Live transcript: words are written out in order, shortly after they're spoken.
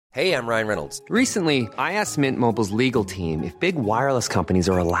Hey, I'm Ryan Reynolds. Recently, I asked Mint Mobile's legal team if big wireless companies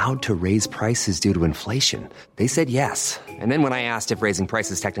are allowed to raise prices due to inflation. They said yes. And then when I asked if raising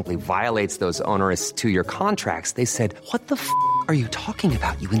prices technically violates those onerous two-year contracts, they said, "What the f*** are you talking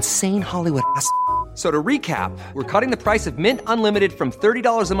about, you insane Hollywood ass?" So to recap, we're cutting the price of Mint Unlimited from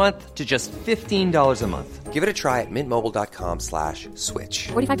 $30 a month to just $15 a month. Give it a try at mintmobile.com/switch.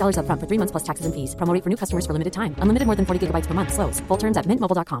 $45 up front for 3 months plus taxes and fees. Promo rate for new customers for limited time. Unlimited more than 40 gigabytes per month. Slows full terms at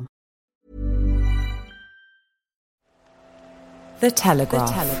mintmobile.com. The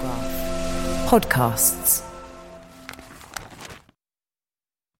Telegraph. Podcasts.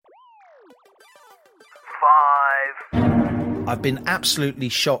 I've been absolutely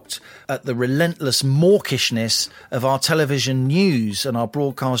shocked at the relentless mawkishness of our television news and our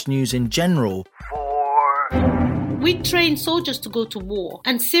broadcast news in general. We train soldiers to go to war,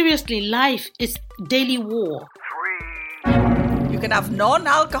 and seriously, life is daily war. You can have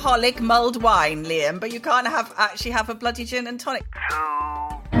non-alcoholic mulled wine, Liam, but you can't actually have a bloody gin and tonic.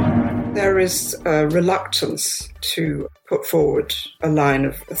 There is a reluctance to put forward a line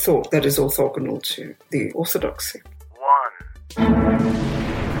of thought that is orthogonal to the orthodoxy. We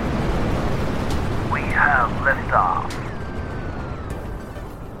have liftoff.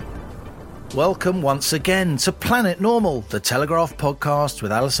 Welcome once again to Planet Normal, the Telegraph podcast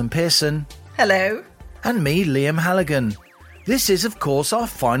with Alison Pearson. Hello. And me, Liam Halligan. This is, of course, our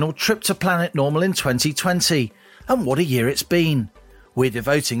final trip to Planet Normal in 2020. And what a year it's been. We're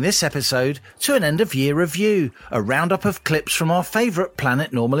devoting this episode to an end-of-year review, a roundup of clips from our favourite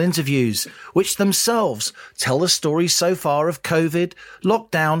Planet Normal interviews, which themselves tell the story so far of COVID,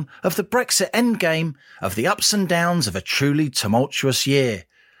 lockdown, of the Brexit endgame, of the ups and downs of a truly tumultuous year,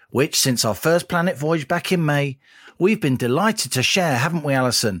 which, since our first Planet voyage back in May, we've been delighted to share, haven't we,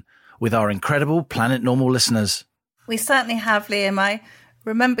 Alison, with our incredible Planet Normal listeners. We certainly have, Liam. I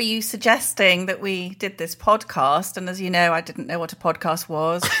remember you suggesting that we did this podcast, and as you know, I didn't know what a podcast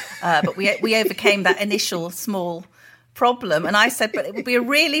was, but we overcame that initial small problem, and I said, but it would be a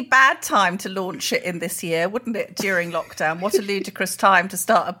really bad time to launch it in this year, wouldn't it, during lockdown? What a ludicrous time to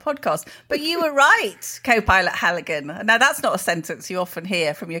start a podcast. But you were right, co-pilot Halligan. Now, that's not a sentence you often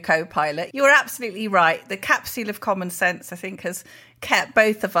hear from your co-pilot. You were absolutely right. The capsule of common sense, I think, has kept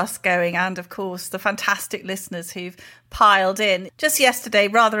both of us going, and of course the fantastic listeners who've piled in. Just yesterday,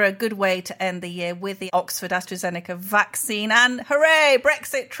 rather a good way to end the year with the Oxford AstraZeneca vaccine, and hooray,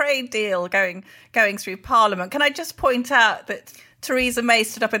 Brexit trade deal going through Parliament. Can I just point out that Theresa May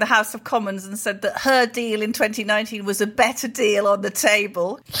stood up in the House of Commons and said that her deal in 2019 was a better deal on the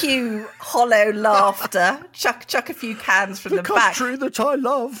table. Cue hollow laughter. Chuck a few cans from the back. The country that I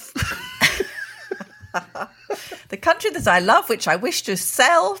love. The country that I love, which I wish to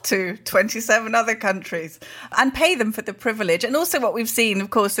sell to 27 other countries and pay them for the privilege. And also what we've seen, of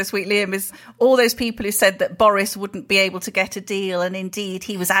course, this week, Liam, is all those people who said that Boris wouldn't be able to get a deal. And indeed,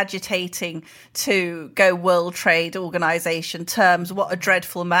 he was agitating to go World Trade Organization terms. What a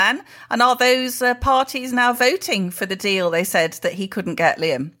dreadful man. And are those parties now voting for the deal they said that he couldn't get,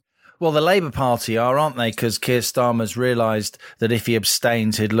 Liam? Well, the Labour Party are, aren't they? Because Keir Starmer's realised that if he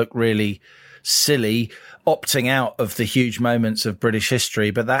abstains, he'd look really silly, opting out of the huge moments of British history.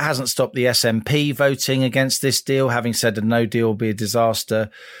 But that hasn't stopped the SNP voting against this deal, having said a no deal will be a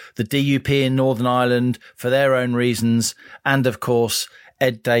disaster. The DUP in Northern Ireland for their own reasons. And of course,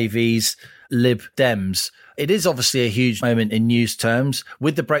 Ed Davies, Lib Dems. It is obviously a huge moment in news terms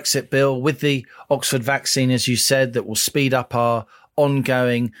with the Brexit bill, with the Oxford vaccine, as you said, that will speed up our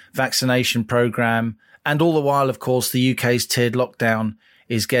ongoing vaccination programme. And all the while, of course, the UK's tiered lockdown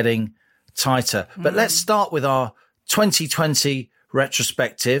is getting tighter. But let's start with our 2020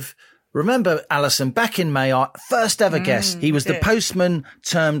 retrospective. Remember, Alison, back in May, our first ever guest, he was the postman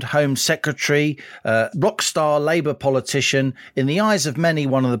turned Home Secretary, rock star Labour politician, in the eyes of many,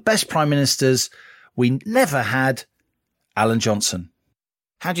 one of the best prime ministers we never had, Alan Johnson.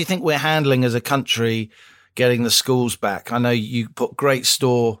 How do you think we're handling as a country getting the schools back? I know you put great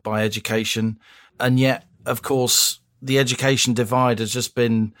store by education, and yet, of course, the education divide has just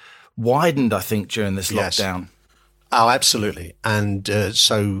been widened, I think, during this lockdown. Oh, absolutely. And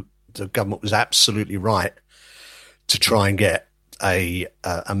so the government was absolutely right to try and get a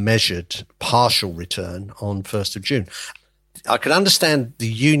measured partial return on 1st of June. I could understand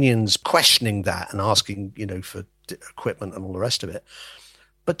the unions questioning that and asking, for equipment and all the rest of it.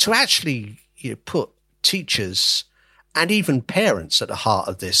 But to actually put teachers and even parents at the heart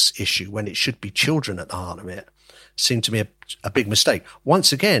of this issue when it should be children at the heart of it seemed to me a big mistake.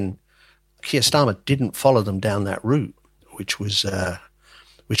 Once again, Keir Starmer didn't follow them down that route, which would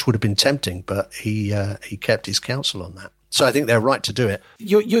have been tempting, but he kept his counsel on that. So I think they're right to do it.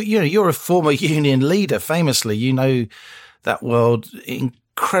 You're a former union leader, famously. You know that world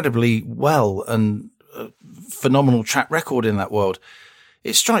incredibly well and a phenomenal track record in that world.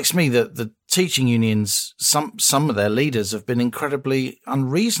 It strikes me that the teaching unions, some of their leaders have been incredibly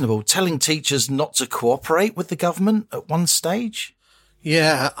unreasonable, telling teachers not to cooperate with the government at one stage.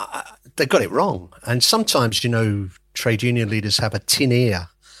 Yeah, they got it wrong. And sometimes, trade union leaders have a tin ear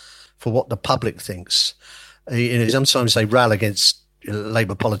for what the public thinks. Sometimes they rail against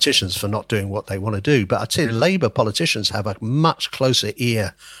Labour politicians for not doing what they want to do. But I tell you, Labour politicians have a much closer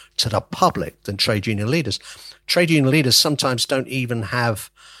ear to the public than trade union leaders. Trade union leaders sometimes don't even have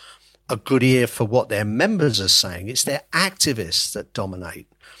a good ear for what their members are saying. It's their activists that dominate.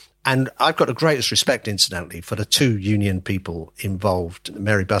 And I've got the greatest respect, incidentally, for the two union people involved.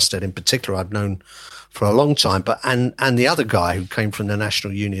 Mary Busted in particular, I've known for a long time, and the other guy who came from the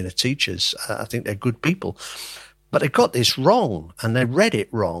National Union of Teachers. I think they're good people. But they got this wrong, and they read it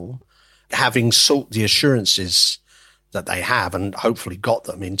wrong, having sought the assurances that they have and hopefully got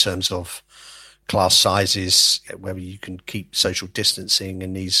them in terms of class sizes, whether you can keep social distancing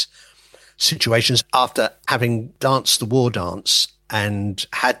in these situations, after having danced the war dance and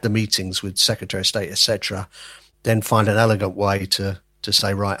had the meetings with Secretary of State, etc., then find an elegant way to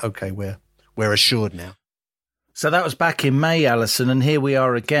say, right, okay, we're assured now. So that was back in May, Alison, and here we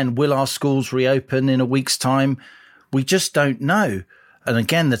are again. Will our schools reopen in a week's time? We just don't know. And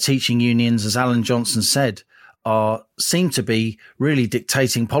again, the teaching unions, as Alan Johnson said, seem to be really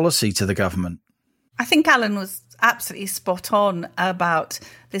dictating policy to the government. I think Alan was absolutely spot on about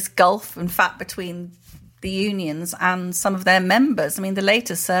this gulf, in fact, between the unions and some of their members. I mean, the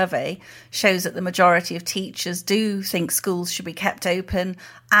latest survey shows that the majority of teachers do think schools should be kept open,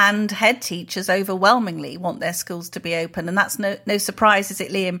 and head teachers overwhelmingly want their schools to be open. And that's no surprise, is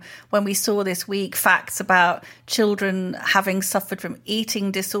it, Liam, when we saw this week facts about children having suffered from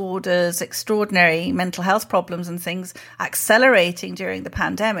eating disorders, extraordinary mental health problems and things accelerating during the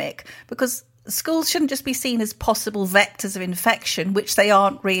pandemic, because schools shouldn't just be seen as possible vectors of infection, which they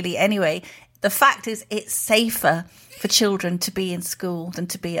aren't really anyway. The fact is, it's safer for children to be in school than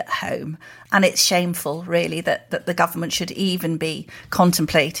to be at home. And it's shameful, really, that the government should even be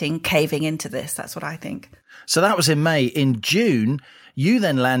contemplating caving into this. That's what I think. So that was in May. In June, you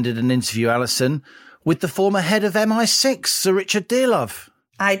then landed an interview, Alison, with the former head of MI6, Sir Richard Dearlove.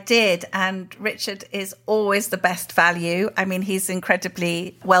 I did, and Richard is always the best value. I mean, he's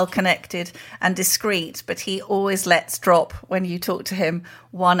incredibly well-connected and discreet, but he always lets drop, when you talk to him,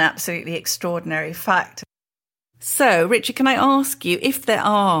 one absolutely extraordinary fact. So, Richard, can I ask you, if there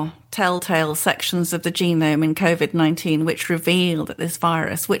are telltale sections of the genome in COVID-19 which reveal that this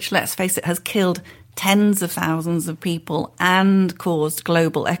virus, which, let's face it, has killed tens of thousands of people and caused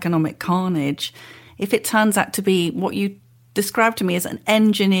global economic carnage, if it turns out to be what you described to me as an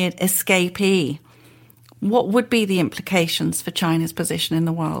engineered escapee, what would be the implications for China's position in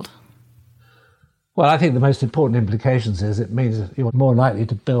the world? Well, I think the most important implications is it means that you're more likely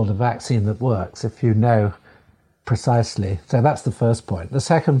to build a vaccine that works if you know precisely. So that's the first point. The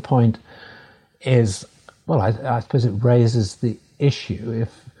second point is, well, I suppose it raises the issue,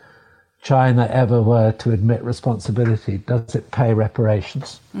 if China ever were to admit responsibility, does it pay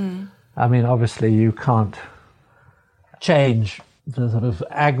reparations? I mean, obviously you can't change the sort of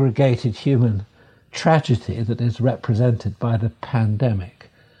aggregated human tragedy that is represented by the pandemic.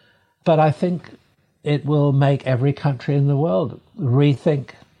 But I think it will make every country in the world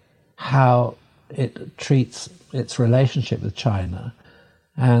rethink how it treats its relationship with China,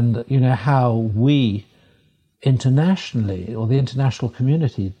 and, how we internationally, or the international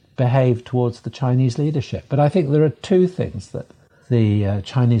community, behave towards the Chinese leadership. But I think there are two things that the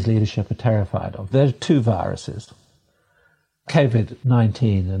Chinese leadership are terrified of. There are two viruses,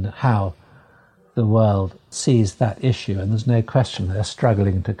 COVID-19 and how the world sees that issue, and there's no question they're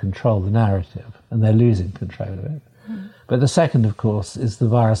struggling to control the narrative, and they're losing control of it. But the second, of course, is the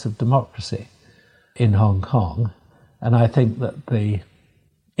virus of democracy in Hong Kong, and I think that the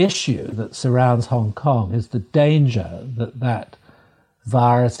issue that surrounds Hong Kong is the danger that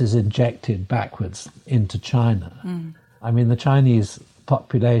virus is injected backwards into China. I mean, the Chinese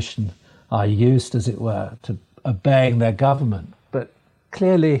population are used, as it were, to obeying their government, but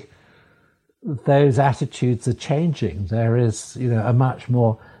clearly those attitudes are changing. There is, a much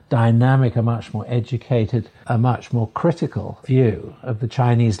more dynamic, a much more educated, a much more critical view of the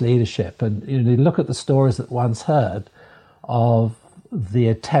Chinese leadership. And you look at the stories that once heard of the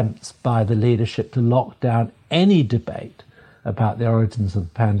attempts by the leadership to lock down any debate about the origins of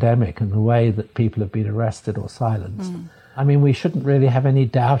the pandemic and the way that people have been arrested or silenced. I mean, we shouldn't really have any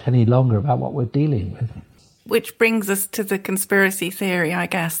doubt any longer about what we're dealing with. Which brings us to the conspiracy theory, I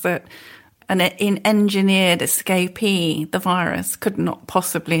guess, that an engineered escapee, the virus, could not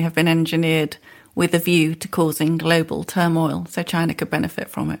possibly have been engineered with a view to causing global turmoil, so China could benefit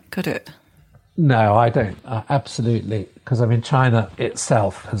from it, could it? No, I don't. Absolutely. Because, China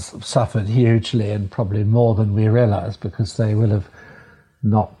itself has suffered hugely and probably more than we realise because they will have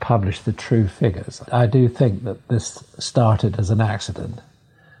not published the true figures. I do think that this started as an accident.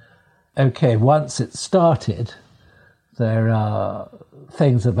 Okay, once it started, there are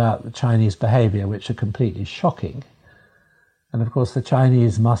things about the Chinese behaviour which are completely shocking. And of course, the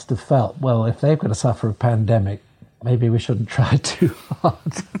Chinese must have felt, well, if they've got to suffer a pandemic, maybe we shouldn't try too hard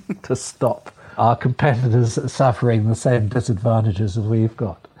to stop our competitors suffering the same disadvantages as we've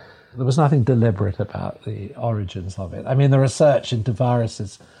got. There was nothing deliberate about the origins of it. The research into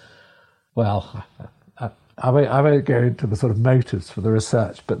viruses, well, I won't go into the sort of motives for the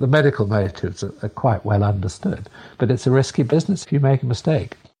research, but the medical motives are quite well understood. But it's a risky business if you make a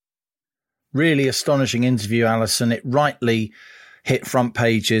mistake. Really astonishing interview, Alison. It rightly hit front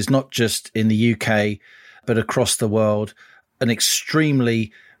pages, not just in the UK, but across the world. An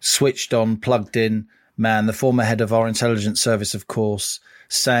extremely switched on, plugged in man, the former head of our intelligence service, of course,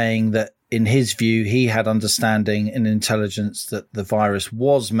 saying that in his view, he had understanding and intelligence that the virus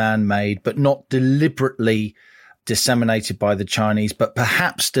was man-made, but not deliberately disseminated by the Chinese, but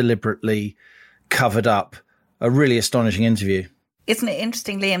perhaps deliberately covered up. A really astonishing interview. Isn't it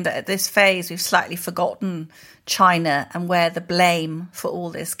interesting, Liam, that at this phase we've slightly forgotten China and where the blame for all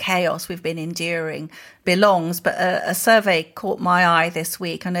this chaos we've been enduring belongs? But a survey caught my eye this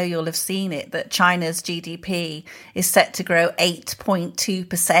week. I know you'll have seen it, that China's GDP is set to grow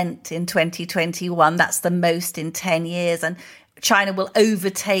 8.2% in 2021. That's the most in 10 years. And China will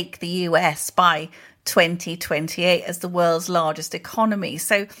overtake the US by 2028 as the world's largest economy.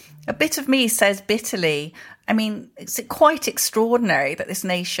 So a bit of me says bitterly, it's quite extraordinary that this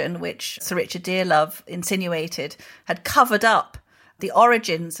nation, which Sir Richard Dearlove insinuated had covered up the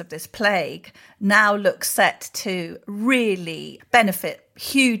origins of this plague, now looks set to really benefit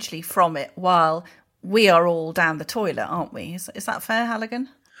hugely from it while we are all down the toilet, aren't we? Is that fair, Halligan?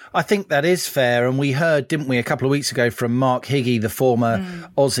 I think that is fair. And we heard, didn't we, a couple of weeks ago from Mark Higgie, the former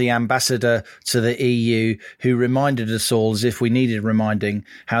Aussie ambassador to the EU, who reminded us all, as if we needed reminding,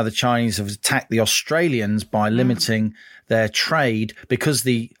 how the Chinese have attacked the Australians by limiting their trade because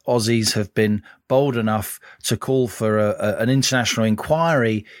the Aussies have been bold enough to call for an international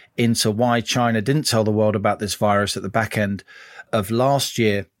inquiry into why China didn't tell the world about this virus at the back end of last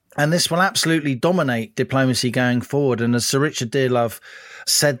year. And this will absolutely dominate diplomacy going forward. And as Sir Richard Dearlove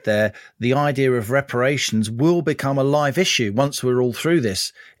said there, the idea of reparations will become a live issue once we're all through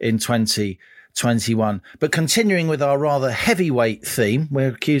this in 2021. But continuing with our rather heavyweight theme, we're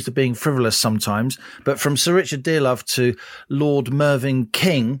accused of being frivolous sometimes, but from Sir Richard Dearlove to Lord Mervyn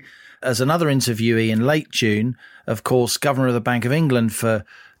King as another interviewee in late June, of course, Governor of the Bank of England for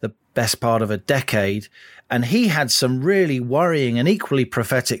the best part of a decade. And he had some really worrying and equally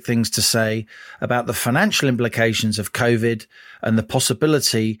prophetic things to say about the financial implications of COVID and the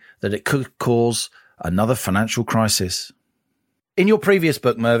possibility that it could cause another financial crisis. In your previous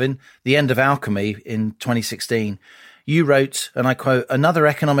book, Mervyn, The End of Alchemy, in 2016, you wrote, and I quote, "Another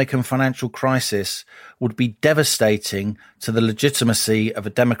economic and financial crisis would be devastating to the legitimacy of a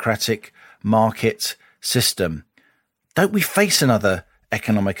democratic market system." Don't we face another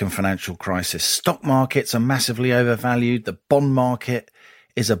economic and financial crisis? Stock markets are massively overvalued. The bond market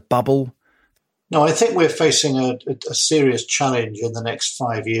is a bubble. No, I think we're facing a serious challenge in the next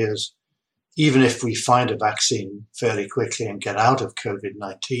 5 years, even if we find a vaccine fairly quickly and get out of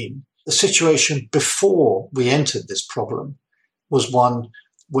COVID-19. The situation before we entered this problem was one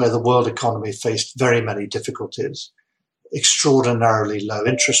where the world economy faced very many difficulties, extraordinarily low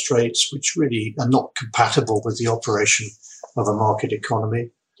interest rates, which really are not compatible with the operation of a market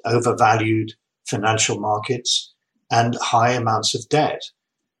economy, overvalued financial markets, and high amounts of debt.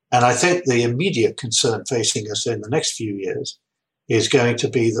 And I think the immediate concern facing us in the next few years is going to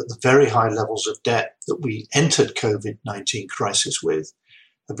be that the very high levels of debt that we entered COVID-19 crisis with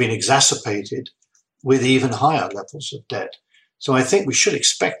have been exacerbated with even higher levels of debt. So I think we should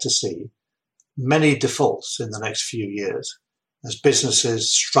expect to see many defaults in the next few years as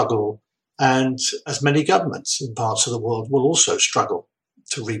businesses struggle and as many governments in parts of the world will also struggle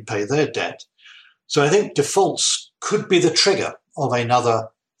to repay their debt. So I think defaults could be the trigger of another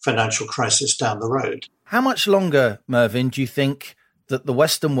financial crisis down the road. How much longer, Mervyn, do you think that the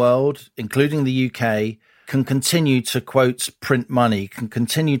Western world, including the UK, can continue to, quote, print money, can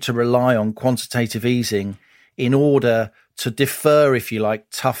continue to rely on quantitative easing in order to defer, if you like,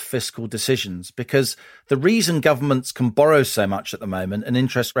 tough fiscal decisions? Because the reason governments can borrow so much at the moment and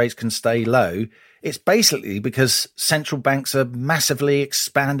interest rates can stay low, it's basically because central banks are massively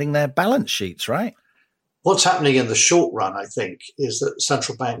expanding their balance sheets, right? What's happening in the short run, I think, is that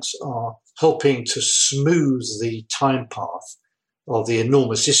central banks are helping to smooth the time path of the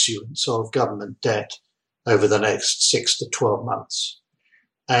enormous issuance of government debt over the next 6 to 12 months.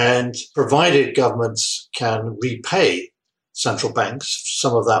 And provided governments can repay central banks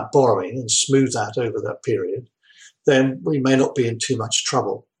some of that borrowing and smooth that over that period, then we may not be in too much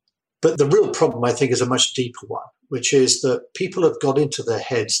trouble. But the real problem, I think, is a much deeper one, which is that people have got into their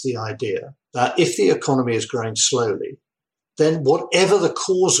heads the idea that if the economy is growing slowly, then whatever the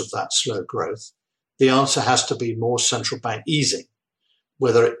cause of that slow growth, the answer has to be more central bank easing,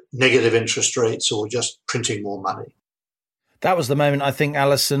 whether negative interest rates or just printing more money. That was the moment, I think,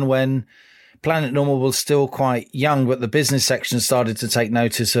 Alison, when Planet Normal was still quite young, but the business section started to take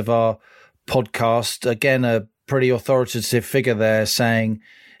notice of our podcast. Again, a pretty authoritative figure there saying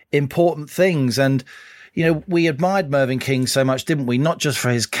important things. And, you know, we admired Mervyn King so much, didn't we? Not just for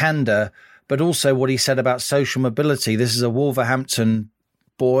his candor, but also what he said about social mobility. This is a Wolverhampton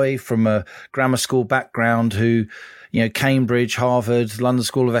boy from a grammar school background who, you know, Cambridge, Harvard, London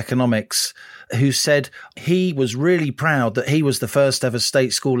School of Economics, who said he was really proud that he was the first ever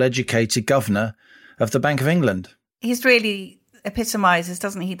state school educated governor of the Bank of England. He's really epitomises,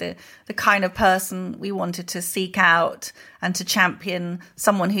 doesn't he, the kind of person we wanted to seek out and to champion,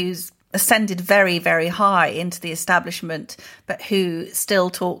 someone who's ascended very, very high into the establishment, but who still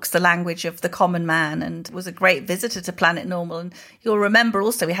talks the language of the common man and was a great visitor to Planet Normal. And you'll remember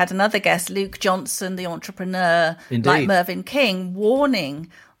also we had another guest, Luke Johnson, the entrepreneur, Indeed, like Mervyn King, warning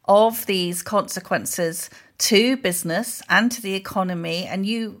of these consequences to business and to the economy. And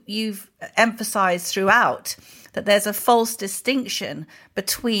you've emphasised throughout that there's a false distinction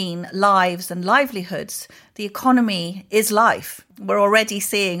between lives and livelihoods. The economy is life. We're already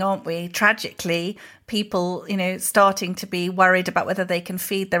seeing, aren't we, tragically, people, you know, starting to be worried about whether they can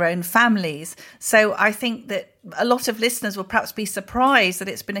feed their own families. So I think that a lot of listeners will perhaps be surprised that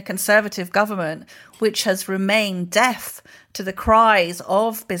it's been a Conservative government which has remained deaf to the cries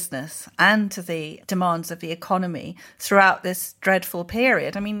of business and to the demands of the economy throughout this dreadful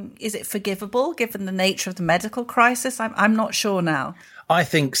period. I mean, is it forgivable given the nature of the medical crisis? I'm not sure now. I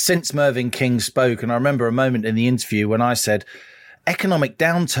think since Mervyn King spoke, and I remember a moment in the interview when I said, economic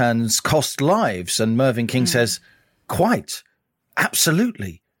downturns cost lives. And Mervyn King says, quite,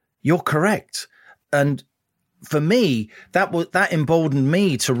 absolutely, you're correct. And for me, that emboldened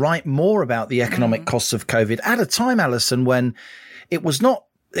me to write more about the economic costs of COVID at a time, Alison, when it was not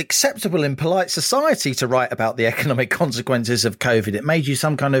acceptable in polite society to write about the economic consequences of COVID. It made you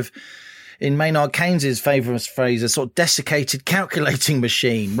some kind of, in Maynard Keynes's favourite phrase, a sort of desiccated calculating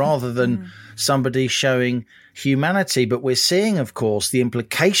machine rather than somebody showing humanity. But we're seeing, of course, the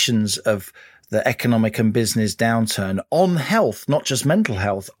implications of the economic and business downturn on health, not just mental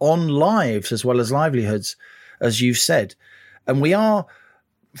health, on lives as well as livelihoods, as you've said. And we are,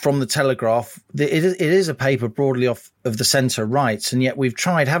 from the Telegraph, it is a paper broadly off of the centre right. And yet we've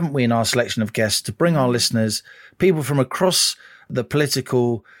tried, haven't we, in our selection of guests to bring our listeners, people from across the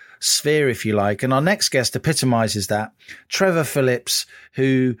political sphere, if you like. And our next guest epitomises that. Trevor Phillips,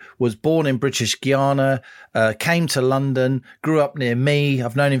 who was born in British Guiana, came to London, grew up near me.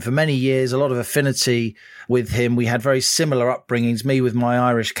 I've known him for many years, a lot of affinity with him. We had very similar upbringings, me with my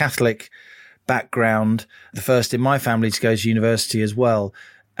Irish Catholic background, the first in my family to go to university as well.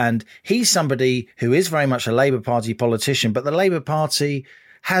 And he's somebody who is very much a Labour Party politician, but the Labour Party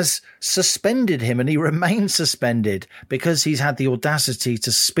has suspended him, and he remains suspended because he's had the audacity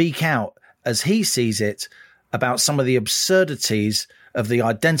to speak out, as he sees it, about some of the absurdities of the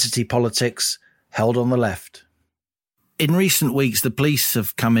identity politics held on the left. In recent weeks, the police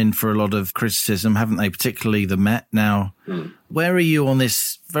have come in for a lot of criticism, haven't they? Particularly the Met. Now, where are you on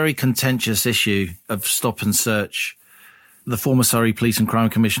this very contentious issue of stop and search? The former Surrey Police and Crime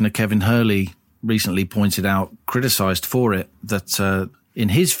Commissioner Kevin Hurley recently pointed out, criticised for it, that in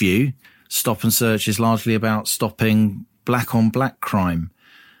his view, stop and search is largely about stopping black on black crime.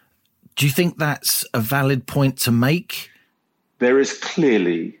 Do you think that's a valid point to make? There is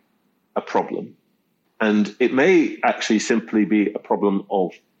clearly a problem. And it may actually simply be a problem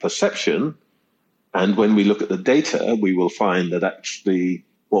of perception. And when we look at the data, we will find that actually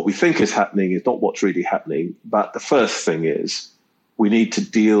what we think is happening is not what's really happening. But the first thing is we need to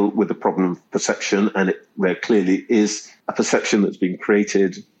deal with the problem of perception. And there clearly is a perception that's been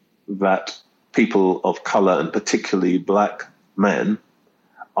created that people of colour, and particularly black men,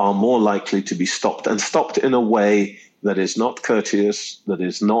 are more likely to be stopped, and stopped in a way that is not courteous, that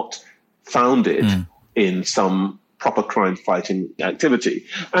is not founded in some proper crime-fighting activity.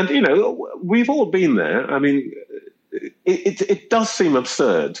 And, we've all been there. I mean, it does seem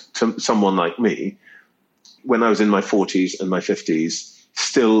absurd to someone like me, when I was in my 40s and my 50s,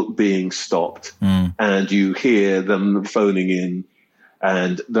 still being stopped, and you hear them phoning in,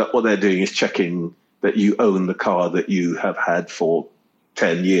 and what they're doing is checking that you own the car that you have had for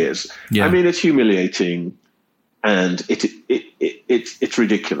 10 years. Yeah. I mean, it's humiliating, and it's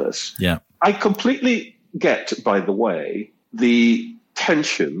ridiculous. Yeah. I completely get, by the way, the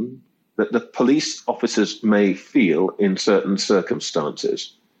tension that the police officers may feel in certain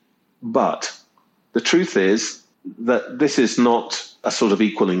circumstances. But the truth is that this is not a sort of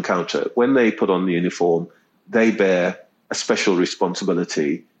equal encounter. When they put on the uniform, they bear a special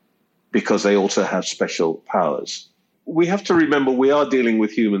responsibility because they also have special powers. We have to remember we are dealing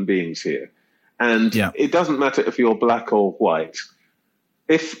with human beings here. And it doesn't matter if you're black or white.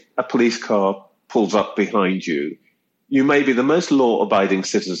 If a police car pulls up behind you, you may be the most law-abiding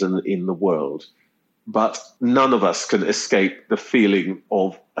citizen in the world, but none of us can escape the feeling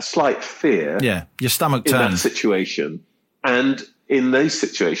of a slight fear. Yeah, your stomach turns. In that turns. situation. And in those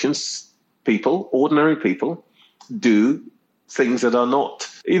situations, ordinary people, do things that are not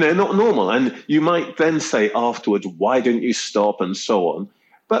normal. And you might then say afterwards, why didn't you stop, and so on.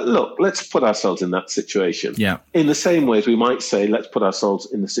 But look, let's put ourselves in that situation. Yeah. In the same way as we might say, let's put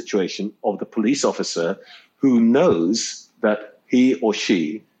ourselves in the situation of the police officer who knows that he or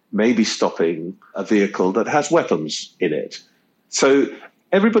she may be stopping a vehicle that has weapons in it. So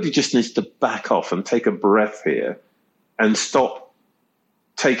everybody just needs to back off and take a breath here and stop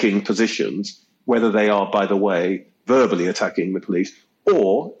taking positions, whether they are, by the way, verbally attacking the police,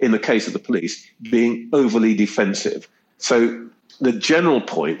 or, in the case of the police, being overly defensive. So the general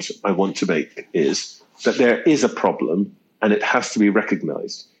point I want to make is that there is a problem and it has to be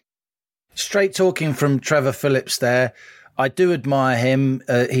recognised. Straight talking from Trevor Phillips there. I do admire him.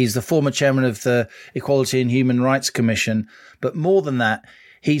 He's the former chairman of the Equality and Human Rights Commission. But more than that,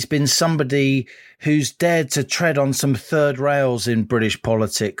 he's been somebody who's dared to tread on some third rails in British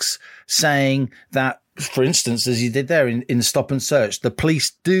politics, saying that, for instance, as you did there in Stop and Search, the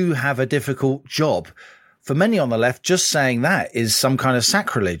police do have a difficult job. For many on the left, just saying that is some kind of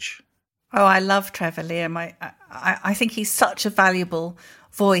sacrilege. Oh, I love Trevor, Liam. I think he's such a valuable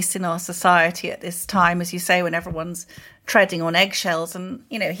voice in our society at this time, as you say, when everyone's treading on eggshells. And,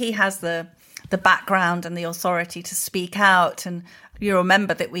 he has the background and the authority to speak out. And you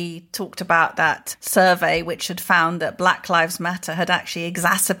remember that we talked about that survey which had found that Black Lives Matter had actually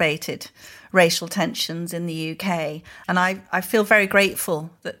exacerbated racial tensions in the UK. And I feel very grateful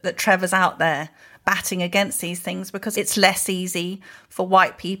that Trevor's out there batting against these things, because it's less easy for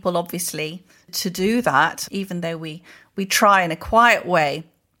white people, obviously, to do that, even though we try in a quiet way.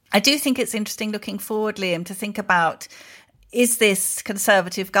 I do think it's interesting looking forward, Liam, to think about, is this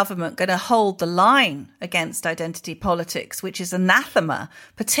Conservative government going to hold the line against identity politics, which is anathema,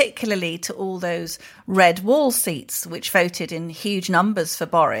 particularly to all those red wall seats which voted in huge numbers for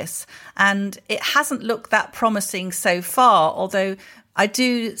Boris? And it hasn't looked that promising so far, although I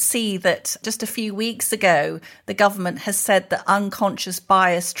do see that just a few weeks ago, the government has said that unconscious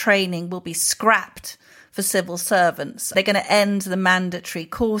bias training will be scrapped for civil servants. They're going to end the mandatory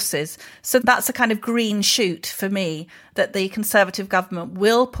courses. So that's a kind of green shoot for me, that the Conservative government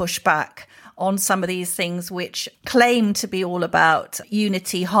will push back on some of these things which claim to be all about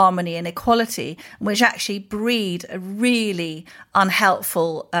unity, harmony and equality, which actually breed a really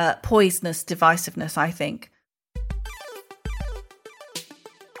unhelpful, poisonous divisiveness, I think.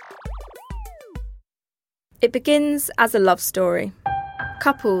 It begins as a love story.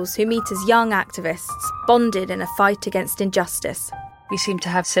 Couples who meet as young activists, bonded in a fight against injustice. We seem to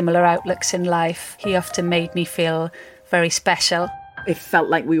have similar outlooks in life. He often made me feel very special. It felt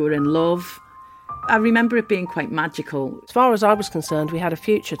like we were in love. I remember it being quite magical. As far as I was concerned, we had a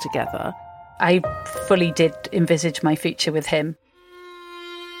future together. I fully did envisage my future with him.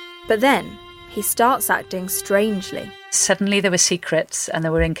 But then he starts acting strangely. Suddenly there were secrets and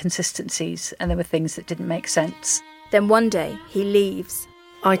there were inconsistencies and there were things that didn't make sense. Then one day he leaves.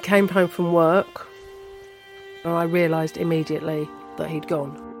 I came home from work and I realised immediately that he'd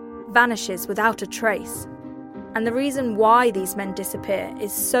gone. Vanishes without a trace. And the reason why these men disappear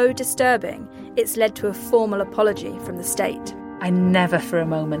is so disturbing, it's led to a formal apology from the state. I never for a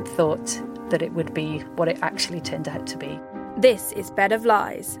moment thought that it would be what it actually turned out to be. This is Bed of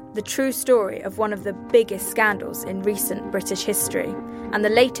Lies, the true story of one of the biggest scandals in recent British history, and the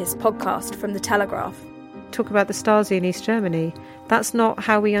latest podcast from The Telegraph. Talk about the Stasi in East Germany. That's not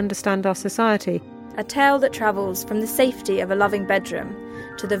how we understand our society. a tale that travels from the safety of a loving bedroom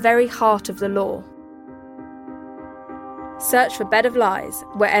to the very heart of the law. Search for Bed of Lies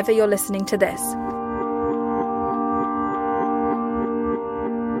wherever you're listening to this.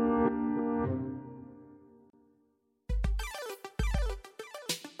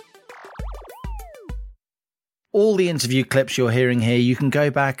 All the interview clips you're hearing here, you can go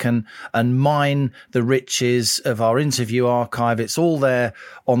back and mine the riches of our interview archive. It's all there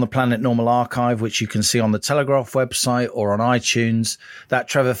on the Planet Normal archive, which you can see on the Telegraph website or on iTunes. That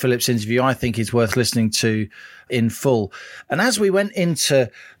Trevor Phillips interview, I think, is worth listening to in full. And as we went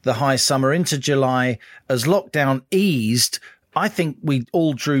into the high summer, into July, as lockdown eased, I think we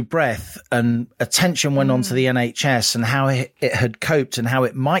all drew breath and attention went on to the NHS and how it had coped and how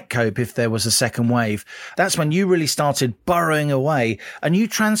it might cope if there was a second wave. That's when you really started burrowing away and you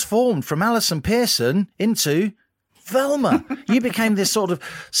transformed from Alison Pearson into Velma. You became this sort of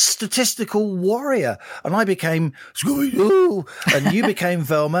statistical warrior and I became Scooby-Doo and you became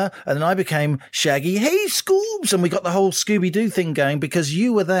Velma and then I became Shaggy. Hey, Scoobs! And we got the whole Scooby-Doo thing going because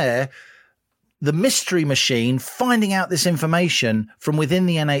you were there, the mystery machine, finding out this information from within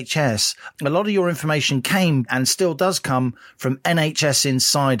the NHS. A lot of your information came and still does come from NHS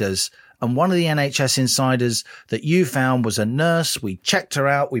insiders. And one of the NHS insiders that you found was a nurse. We checked her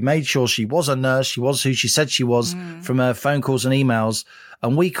out. We made sure she was a nurse. She was who she said she was from her phone calls and emails.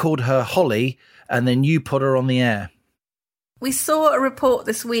 And we called her Holly, and then you put her on the air. We saw a report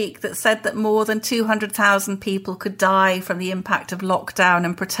this week that said that more than 200,000 people could die from the impact of lockdown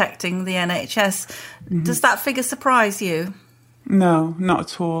and protecting the NHS. Mm-hmm. Does that figure surprise you? No, not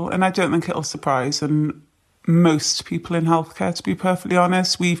at all. And I don't think it'll surprise most people in healthcare, to be perfectly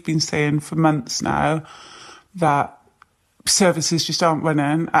honest. We've been saying for months now that services just aren't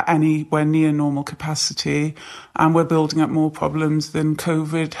running at anywhere near normal capacity, and we're building up more problems than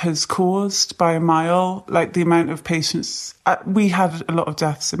COVID has caused by a mile. Like the amount of patients, we had a lot of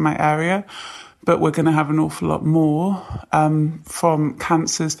deaths in my area, but we're going to have an awful lot more from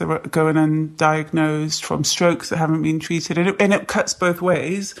cancers that are going undiagnosed, from strokes that haven't been treated. And it cuts both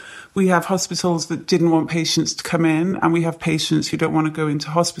ways. We have hospitals that didn't want patients to come in, and we have patients who don't want to go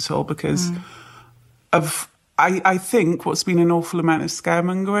into hospital because of... I think what's been an awful amount of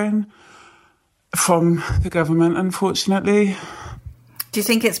scaremongering from the government, unfortunately. Do you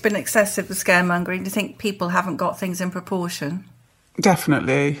think it's been excessive, the scaremongering? Do you think people haven't got things in proportion?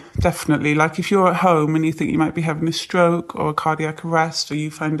 Definitely. Like if you're at home and you think you might be having a stroke or a cardiac arrest or you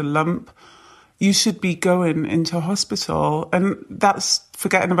find a lump, you should be going into hospital. And that's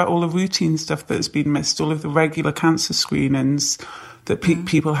forgetting about all the routine stuff that's been missed, all of the regular cancer screenings that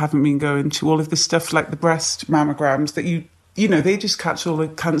people haven't been going to, all of the stuff like the breast mammograms that you know, they just catch all the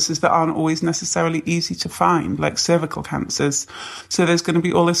cancers that aren't always necessarily easy to find, like cervical cancers. So there's going to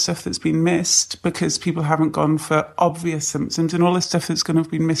be all this stuff that's been missed because people haven't gone for obvious symptoms, and all this stuff that's going to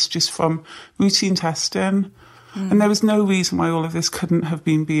have been missed just from routine testing. And there was no reason why all of this couldn't have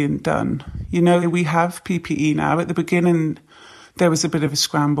been being done. You know, we have PPE now. At the beginning, there was a bit of a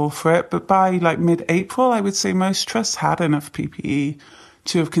scramble for it, but by like mid-April, I would say most trusts had enough PPE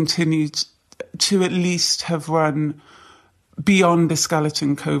to have continued to at least have run beyond a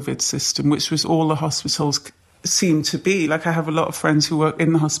skeleton COVID system, which was all the hospitals seemed to be. Like I have a lot of friends who work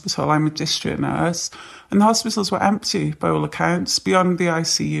in the hospital. I'm a district nurse, and the hospitals were empty by all accounts. Beyond the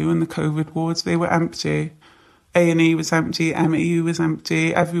ICU and the COVID wards, they were empty. A&E was empty, MEU was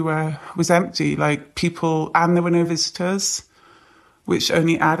empty, everywhere was empty. Like people, and there were no visitors, which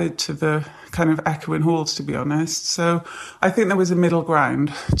only added to the kind of echoing halls, to be honest. So I think there was a middle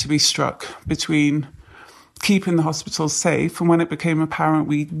ground to be struck between keeping the hospitals safe, and when it became apparent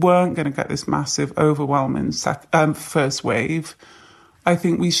we weren't going to get this massive, overwhelming first wave, I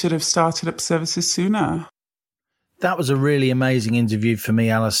think we should have started up services sooner. That was a really amazing interview for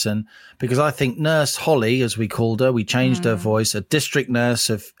me, Alison, because I think Nurse Holly, as we called her, we changed her voice, a district nurse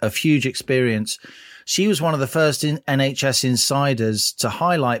of huge experience. She was one of the first NHS insiders to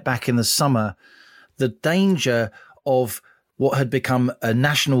highlight back in the summer the danger of what had become a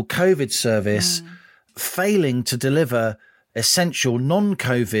national COVID service failing to deliver essential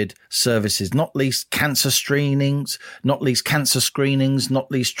non-COVID services, not least cancer screenings, not least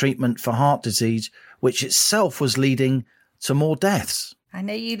treatment for heart disease, which itself was leading to more deaths. I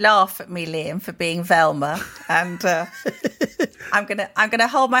know you laugh at me, Liam, for being Velma, and I'm gonna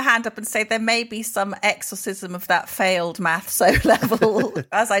hold my hand up and say there may be some exorcism of that failed maths O level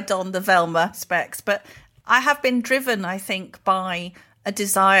as I don the Velma specs. But I have been driven, I think, by a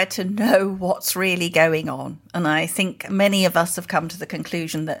desire to know what's really going on, and I think many of us have come to the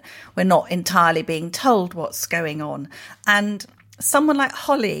conclusion that we're not entirely being told what's going on. And someone like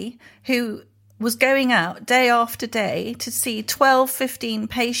Holly, who was going out day after day to see 12, 15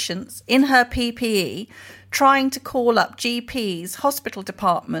 patients in her PPE, trying to call up GPs, hospital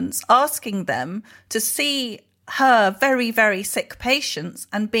departments, asking them to see her very, very sick patients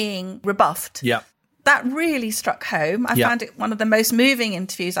and being rebuffed. Yeah. That really struck home. I found it one of the most moving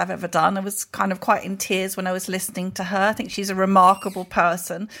interviews I've ever done. I was kind of quite in tears when I was listening to her. I think she's a remarkable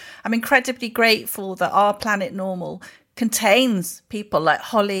person. I'm incredibly grateful that Our Planet Normal contains people like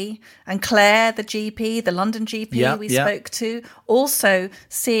Holly and Claire, the GP, the London GP we spoke to, also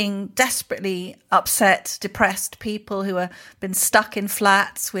seeing desperately upset, depressed people who have been stuck in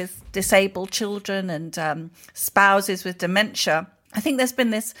flats with disabled children and spouses with dementia. I think there's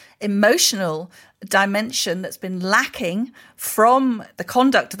been this emotional dimension that's been lacking from the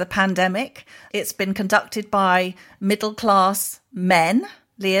conduct of the pandemic. It's been conducted by middle-class men,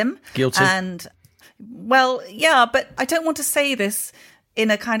 Liam. Guilty. And, well, yeah, but I don't want to say this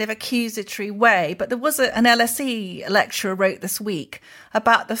in a kind of accusatory way, but there was an LSE lecturer wrote this week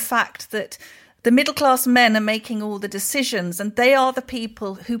about the fact that the middle-class men are making all the decisions, and they are the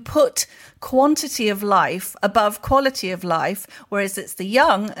people who put quantity of life above quality of life, whereas it's the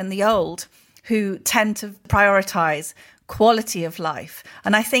young and the old who tend to prioritise quality of life.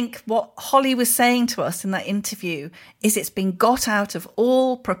 And I think what Holly was saying to us in that interview is it's been got out of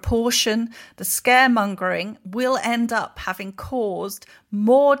all proportion. The scaremongering will end up having caused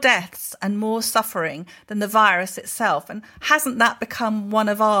more deaths and more suffering than the virus itself. And hasn't that become one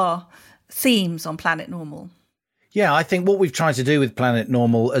of our themes on Planet Normal? Yeah, I think what we've tried to do with Planet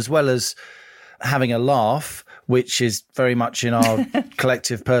Normal, as well as having a laugh, which is very much in our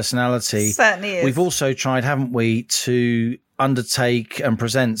collective personality, certainly is. We've also tried, haven't we, to undertake and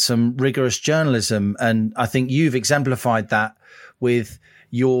present some rigorous journalism. And I think you've exemplified that with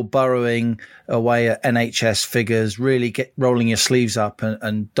your burrowing away at NHS figures, really rolling your sleeves up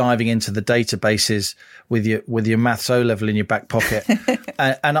and diving into the databases with your maths O-level in your back pocket.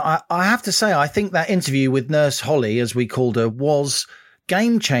 and I have to say, I think that interview with Nurse Holly, as we called her, was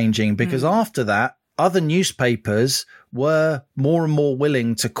game-changing, because after that, other newspapers were more and more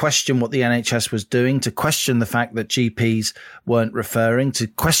willing to question what the NHS was doing, to question the fact that GPs weren't referring, to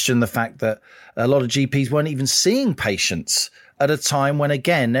question the fact that a lot of GPs weren't even seeing patients at a time when,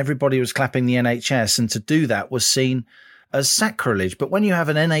 again, everybody was clapping the NHS, and to do that was seen as sacrilege. But when you have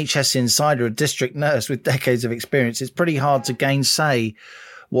an NHS insider, a district nurse with decades of experience, it's pretty hard to gainsay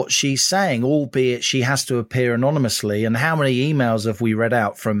what she's saying, albeit she has to appear anonymously. And how many emails have we read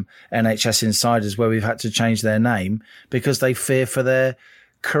out from NHS insiders where we've had to change their name because they fear for their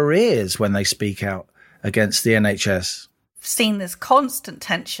careers when they speak out against the NHS? Seen this constant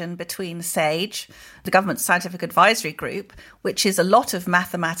tension between SAGE, the Government Scientific Advisory Group, which is a lot of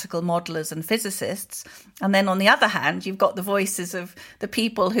mathematical modelers and physicists. And then on the other hand, you've got the voices of the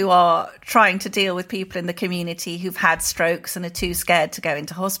people who are trying to deal with people in the community who've had strokes and are too scared to go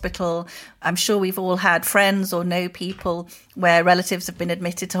into hospital. I'm sure we've all had friends or know people where relatives have been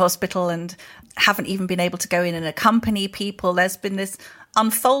admitted to hospital and haven't even been able to go in and accompany people. There's been this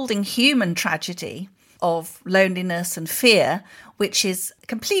unfolding human tragedy of loneliness and fear, which is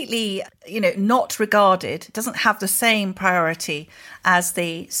completely, not regarded, doesn't have the same priority as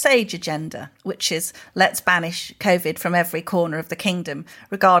the SAGE agenda, which is let's banish COVID from every corner of the kingdom,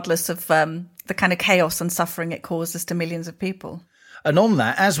 regardless of the kind of chaos and suffering it causes to millions of people. And on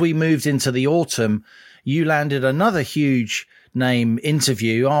that, as we moved into the autumn, you landed another huge name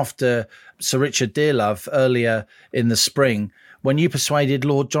interview after Sir Richard Dearlove earlier in the spring, when you persuaded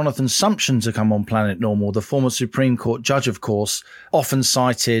Lord Jonathan Sumption to come on Planet Normal, the former Supreme Court judge, of course, often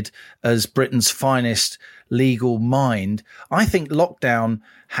cited as Britain's finest legal mind. I think lockdown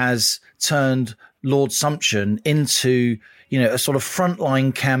has turned Lord Sumption into, a sort of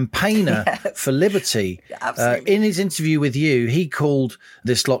frontline campaigner for liberty. Absolutely. In his interview with you, he called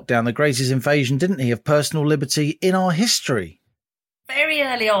this lockdown the greatest invasion, didn't he, of personal liberty in our history? Very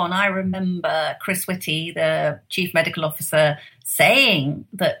early on, I remember Chris Whitty, the chief medical officer, saying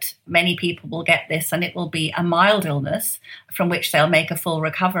that many people will get this and it will be a mild illness from which they'll make a full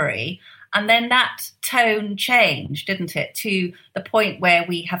recovery. And then that tone changed, didn't it, to the point where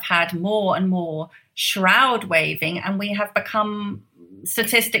we have had more and more shroud waving, and we have become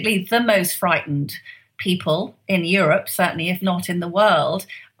statistically the most frightened people in Europe, certainly if not in the world,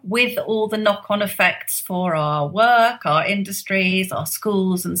 with all the knock-on effects for our work, our industries, our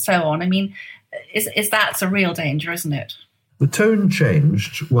schools, and so on. I mean, that's a real danger, isn't it? The tone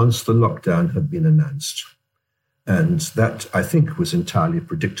changed once the lockdown had been announced. And that, I think, was entirely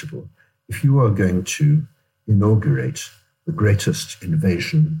predictable. If you are going to inaugurate the greatest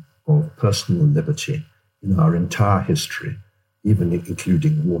invasion of personal liberty in our entire history, even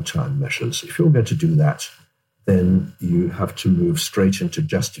including wartime measures. If you're going to do that, then you have to move straight into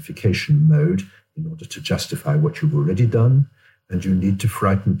justification mode in order to justify what you've already done, and you need to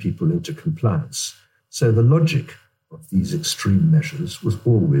frighten people into compliance. So the logic of these extreme measures was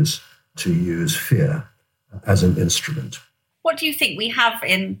always to use fear as an instrument. What do you think? We have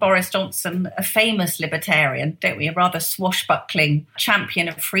in Boris Johnson a famous libertarian, don't we? A rather swashbuckling champion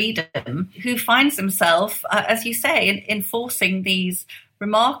of freedom who finds himself, as you say, enforcing these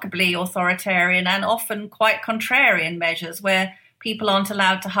remarkably authoritarian and often quite contrarian measures where people aren't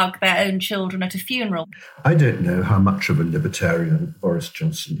allowed to hug their own children at a funeral. I don't know how much of a libertarian Boris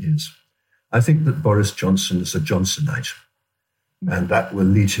Johnson is. I think that Boris Johnson is a Johnsonite, and that will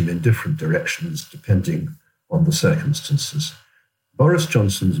lead him in different directions depending on the circumstances. Boris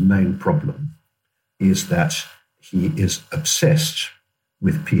Johnson's main problem is that he is obsessed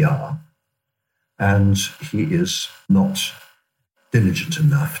with PR, and he is not diligent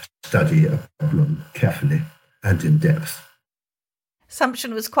enough to study a problem carefully and in depth.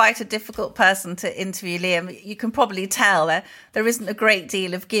 Sumption was quite a difficult person to interview, Liam. You can probably tell there isn't a great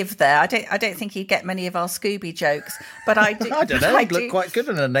deal of give there. I don't think he'd get many of our Scooby jokes, but I do. I don't know. He'd look quite good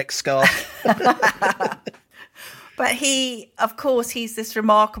in a neck scarf. But of course, he's this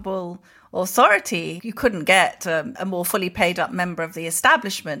remarkable authority. You couldn't get a more fully paid up member of the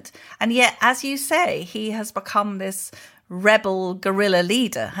establishment. And yet, as you say, he has become this rebel guerrilla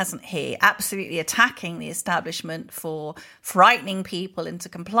leader, hasn't he? Absolutely attacking the establishment for frightening people into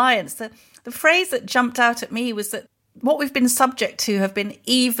compliance. The phrase that jumped out at me was that what we've been subject to have been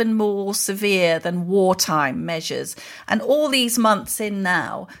even more severe than wartime measures. And all these months in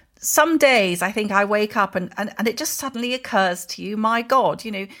now, some days I think I wake up and it just suddenly occurs to you, my God,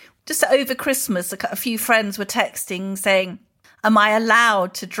 just over Christmas, a few friends were texting saying, am I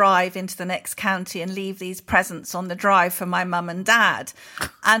allowed to drive into the next county and leave these presents on the drive for my mum and dad?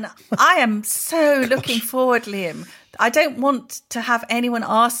 And I am so looking forward, Liam. I don't want to have anyone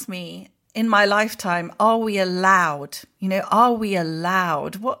ask me in my lifetime, are we allowed? Are we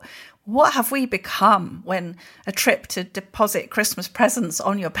allowed? What have we become when a trip to deposit Christmas presents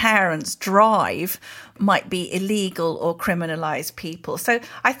on your parents' drive might be illegal or criminalise people? So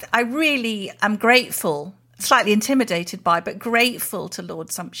I really am grateful, slightly intimidated by, but grateful to Lord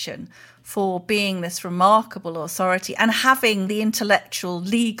Sumption for being this remarkable authority and having the intellectual,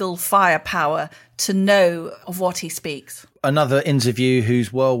 legal firepower to know of what he speaks. Another interview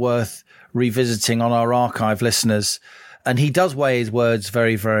who's well worth revisiting on our archive, listeners. And he does weigh his words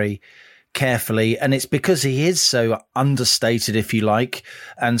very, very carefully. And it's because he is so understated, if you like,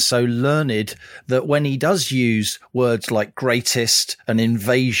 and so learned that when he does use words like greatest and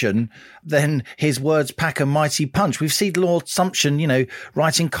invasion, then his words pack a mighty punch. We've seen Lord Sumption,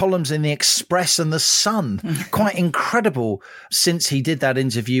 writing columns in the Express and the Sun. Quite incredible since he did that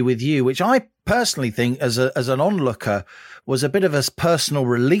interview with you, which I personally think as an onlooker was a bit of a personal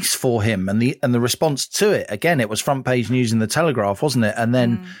release for him, and the response to it. Again, it was front page news in the Telegraph, wasn't it? And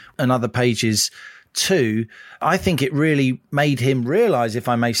then on other pages too. I think it really made him realise, if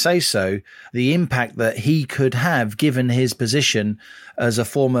I may say so, the impact that he could have given his position as a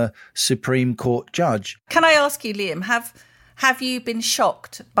former Supreme Court judge. Can I ask you, Liam, have you been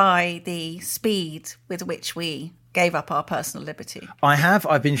shocked by the speed with which we gave up our personal liberty? I have.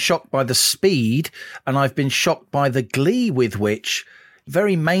 I've been shocked by the speed, and I've been shocked by the glee with which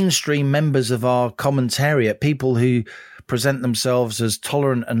very mainstream members of our commentariat, people who present themselves as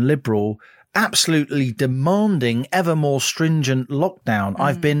tolerant and liberal, absolutely demanding ever more stringent lockdown.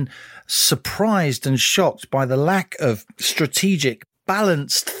 I've been surprised and shocked by the lack of strategic,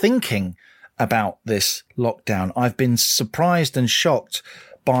 balanced thinking about this lockdown. I've been surprised and shocked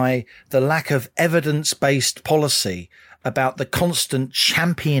by the lack of evidence-based policy, about the constant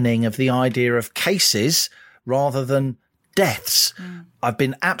championing of the idea of cases rather than deaths. I've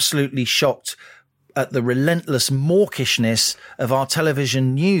been absolutely shocked at the relentless mawkishness of our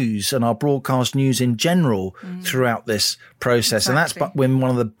television news and our broadcast news in general throughout this process. Exactly. And that's been one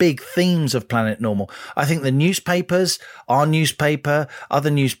of the big themes of Planet Normal. I think the newspapers, our newspaper,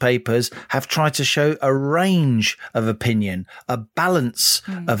 other newspapers have tried to show a range of opinion, a balance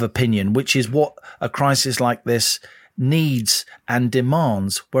of opinion, which is what a crisis like this needs and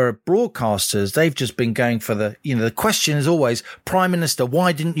demands, where broadcasters, they've just been going for the question is always, Prime Minister,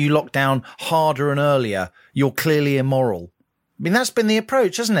 why didn't you lock down harder and earlier? You're clearly immoral. I mean, that's been the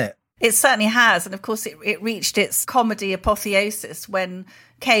approach, hasn't it? It certainly has. And of course, it reached its comedy apotheosis when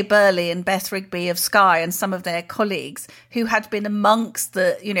Kay Burley and Beth Rigby of Sky and some of their colleagues who had been amongst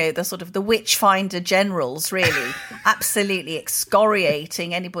the, the sort of the witchfinder generals, really, absolutely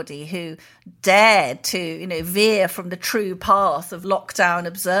excoriating anybody who dared to, veer from the true path of lockdown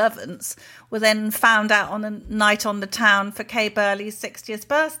observance, were then found out on a night on the town for Kay Burley's 60th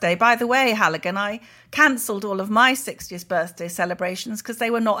birthday. By the way, Halligan, I cancelled all of my 60th birthday celebrations because they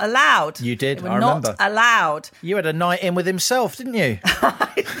were not allowed. You did, they were I remember. not allowed. You had a night in with himself, didn't you?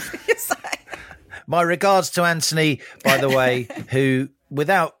 My regards to Anthony, by the way, who,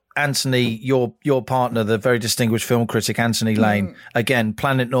 without Anthony, your partner, the very distinguished film critic Anthony Lane, again,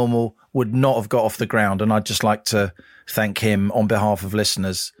 Planet Normal would not have got off the ground. And I'd just like to thank him on behalf of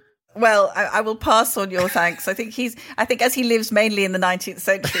listeners. Well, I will pass on your thanks. I think as he lives mainly in the 19th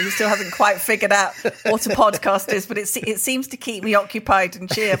century, he still hasn't quite figured out what a podcast is, but it seems to keep me occupied and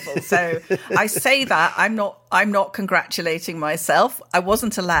cheerful. So I say that I'm not congratulating myself. I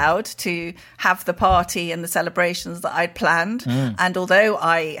wasn't allowed to have the party and the celebrations that I'd planned. And although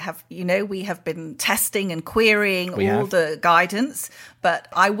I have, we have been testing and querying the guidance, but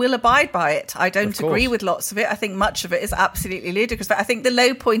I will abide by it. I don't agree with lots of it. I think much of it is absolutely ludicrous. But I think the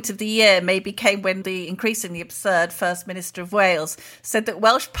low point of the year maybe came when the increasingly absurd First Minister of Wales said that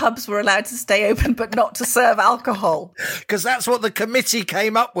Welsh pubs were allowed to stay open but not to serve alcohol. Because that's what the committee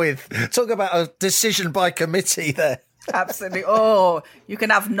came up with. Talk about a decision by committee there. Absolutely. Oh, you can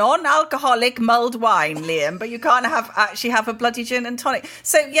have non-alcoholic mulled wine, Liam, but you can't actually have a bloody gin and tonic.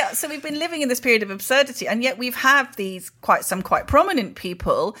 So we've been living in this period of absurdity, and yet we've had these quite prominent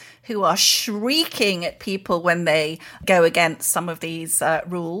people who are shrieking at people when they go against some of these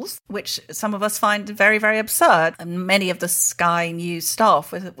rules, which some of us find very, very absurd. And many of the Sky News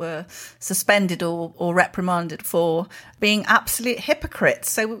staff were suspended or reprimanded for being absolute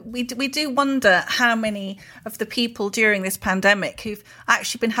hypocrites. So we do wonder how many of the people during this pandemic who've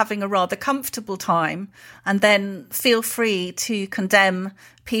actually been having a rather comfortable time and then feel free to condemn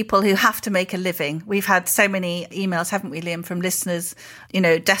people who have to make a living. We've had so many emails, haven't we, Liam, from listeners,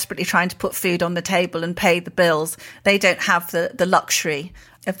 desperately trying to put food on the table and pay the bills. They don't have the luxury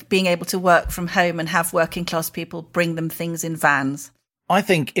of being able to work from home and have working class people bring them things in vans. I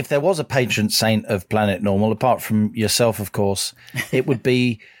think if there was a patron saint of Planet Normal, apart from yourself, of course, it would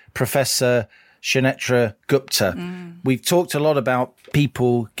be Professor Sunetra Gupta. We've talked a lot about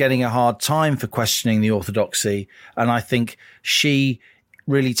people getting a hard time for questioning the orthodoxy, and I think she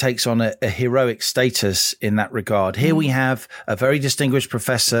really takes on a heroic status in that regard. Here we have a very distinguished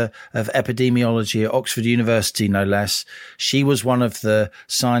professor of epidemiology at Oxford University, no less. She was one of the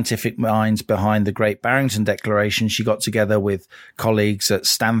scientific minds behind the Great Barrington Declaration. She got together with colleagues at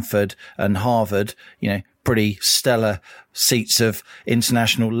Stanford and Harvard, pretty stellar seats of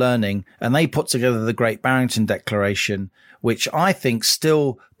international learning. And they put together the Great Barrington Declaration, which I think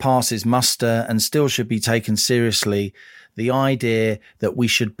still passes muster and still should be taken seriously. The idea that we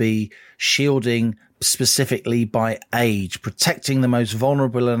should be shielding specifically by age, protecting the most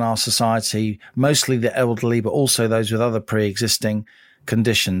vulnerable in our society, mostly the elderly, but also those with other pre-existing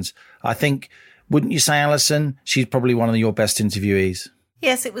conditions. I think, wouldn't you say, Alison, she's probably one of your best interviewees?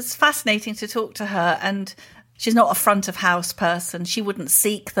 Yes, it was fascinating to talk to her, and she's not a front of house person. She wouldn't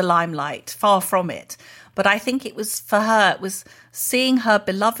seek the limelight, far from it. But I think it was seeing her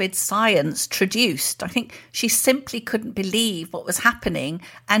beloved science traduced. I think she simply couldn't believe what was happening.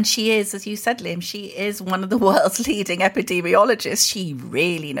 And she is, as you said, Liam, she is one of the world's leading epidemiologists. She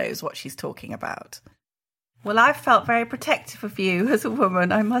really knows what she's talking about. Well, I've felt very protective of you as a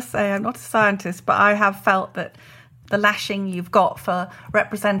woman. I must say, I'm not a scientist, but I have felt that the lashing you've got for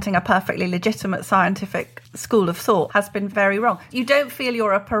representing a perfectly legitimate scientific school of thought has been very wrong. You don't feel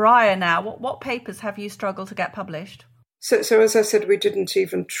you're a pariah now. What papers have you struggled to get published? So as I said, we didn't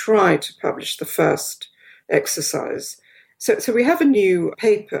even try to publish the first exercise. So we have a new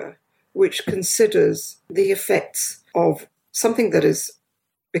paper which considers the effects of something that is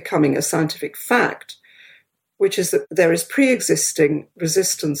becoming a scientific fact, which is that there is pre-existing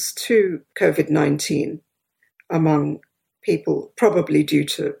resistance to COVID-19 among people, probably due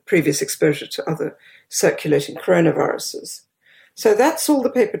to previous exposure to other circulating coronaviruses. So that's all the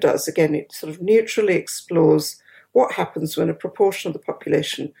paper does. Again, it sort of neutrally explores what happens when a proportion of the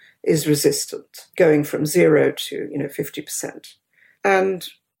population is resistant, going from 0 to 50%. And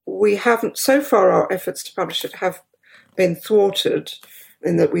we haven't, so far our efforts to publish it have been thwarted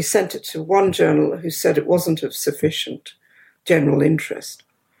in that we sent it to one journal who said it wasn't of sufficient general interest,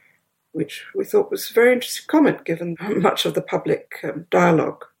 which we thought was a very interesting comment, given much of the public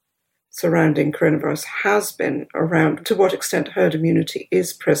dialogue surrounding coronavirus has been around to what extent herd immunity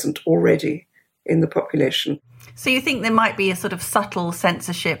is present already in the population. So you think there might be a sort of subtle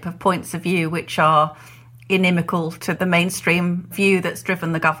censorship of points of view which are inimical to the mainstream view that's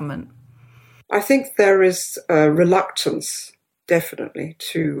driven the government? I think there is a reluctance, definitely,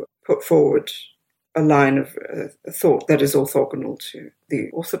 to put forward a line of thought that is orthogonal to the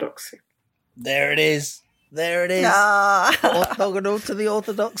orthodoxy. There it is. There it is. Orthogonal to the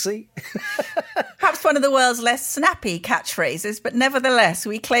orthodoxy. Perhaps one of the world's less snappy catchphrases, but nevertheless,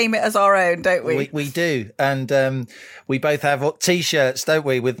 we claim it as our own, don't we? We do. And we both have T-shirts, don't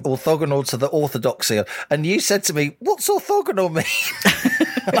we, with orthogonal to the orthodoxy. And you said to me, what's orthogonal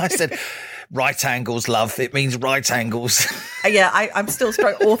mean? And I said, right angles, love. It means right angles. Yeah, I'm still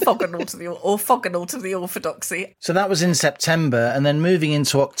struck orthogonal to the orthodoxy. So that was in September. And then moving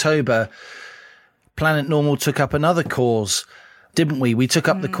into October, Planet Normal took up another cause, didn't we? We took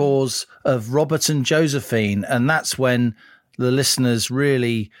up the cause of Robert and Josephine, and that's when the listeners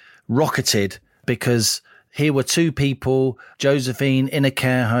really rocketed, because here were two people, Josephine in a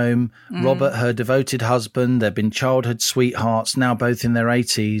care home, Robert, her devoted husband. They've been childhood sweethearts, now both in their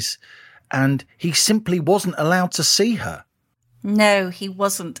 80s, and he simply wasn't allowed to see her. No, he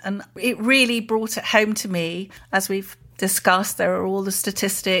wasn't. And it really brought it home to me, as we've discussed. There are all the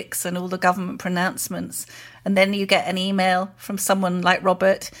statistics and all the government pronouncements. And then you get an email from someone like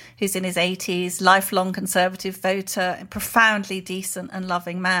Robert, who's in his 80s, lifelong Conservative voter, a profoundly decent and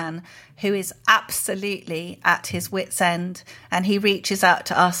loving man who is absolutely at his wit's end. And he reaches out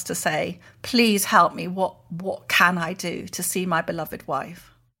to us to say, please help me. What can I do to see my beloved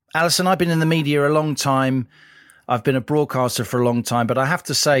wife? Alison, I've been in the media a long time. I've been a broadcaster for a long time, but I have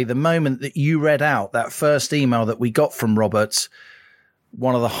to say the moment that you read out that first email that we got from Robert,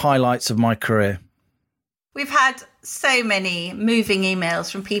 one of the highlights of my career. We've had so many moving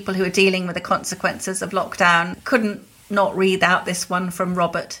emails from people who are dealing with the consequences of lockdown. Couldn't not read out this one from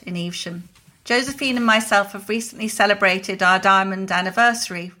Robert in Evesham. Josephine and myself have recently celebrated our diamond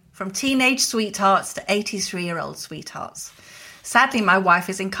anniversary, from teenage sweethearts to 83-year-old sweethearts. Sadly, my wife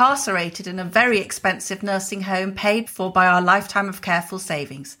is incarcerated in a very expensive nursing home paid for by our lifetime of careful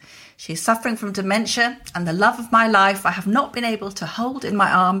savings. She is suffering from dementia, and the love of my life I have not been able to hold in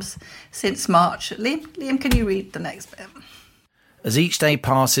my arms since March. Liam, can you read the next bit? As each day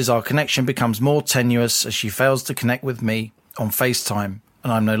passes, our connection becomes more tenuous as she fails to connect with me on FaceTime,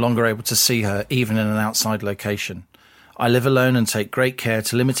 and I'm no longer able to see her, even in an outside location. I live alone and take great care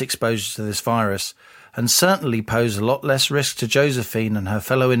to limit exposure to this virus, and certainly pose a lot less risk to Josephine and her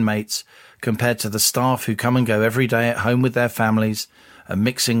fellow inmates compared to the staff who come and go every day at home with their families and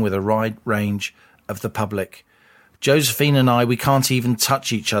mixing with a wide range of the public. Josephine and I, we can't even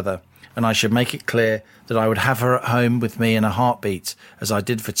touch each other, and I should make it clear that I would have her at home with me in a heartbeat, as I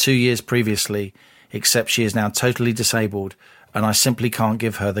did for 2 years previously, except she is now totally disabled, and I simply can't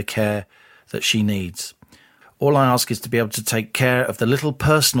give her the care that she needs. All I ask is to be able to take care of the little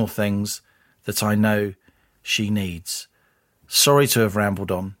personal things that I know she needs. Sorry to have rambled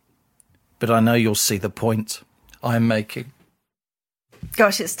on, but I know you'll see the point I am making.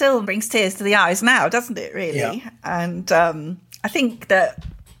 Gosh, it still brings tears to the eyes now, doesn't it, really? Yeah. And I think that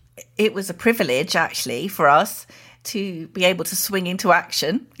it was a privilege, actually, for us to be able to swing into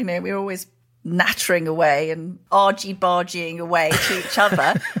action. You know, we were always nattering away and argy-bargying away to each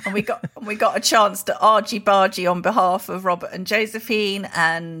other. And we got a chance to argy-bargy on behalf of Robert and Josephine,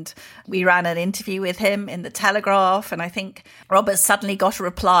 and we ran an interview with him in the Telegraph, and I think Robert suddenly got a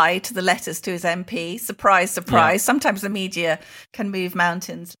reply to the letters to his MP. Surprise, surprise. Yeah. Sometimes the media can move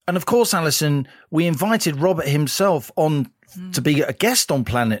mountains. And of course, Alison, we invited Robert himself on to be a guest on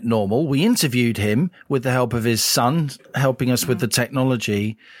Planet Normal. We interviewed him with the help of his son, helping us with the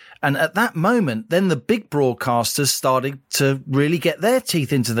technology. And at that moment, then the big broadcasters started to really get their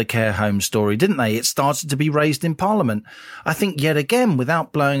teeth into the care home story, didn't they? It started to be raised in Parliament. I think yet again,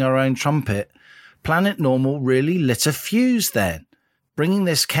 without blowing our own trumpet, Planet Normal really lit a fuse then, bringing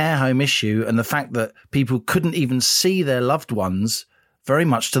this care home issue and the fact that people couldn't even see their loved ones very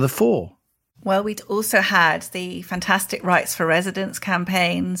much to the fore. Well, we'd also had the fantastic Rights for Residents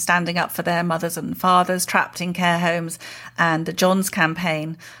campaign, standing up for their mothers and fathers trapped in care homes, and the Johns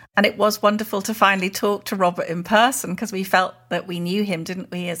campaign. And it was wonderful to finally talk to Robert in person, because we felt that we knew him, didn't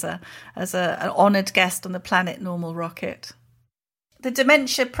we, as an honoured guest on the Planet Normal rocket. The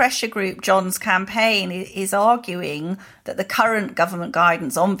Dementia Pressure Group Johns campaign is arguing that the current government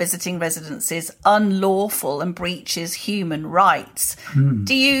guidance on visiting residents is unlawful and breaches human rights.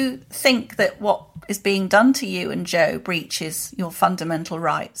 Do you think that what is being done to you and Joe breaches your fundamental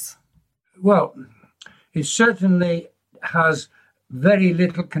rights? Well, it certainly has very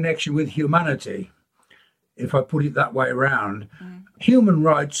little connection with humanity, if I put it that way around. Human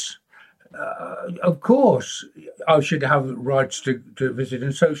rights Of course, I should have rights to visit,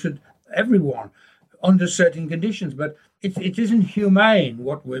 and so should everyone, under certain conditions. But it isn't humane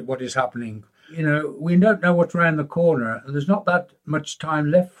what is happening. You know, we don't know what's around the corner, and there's not that much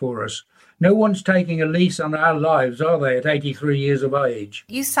time left for us. No one's taking a lease on our lives, are they, at 83 years of age?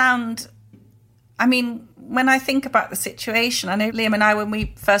 You sound... I mean, when I think about the situation, I know Liam and I, when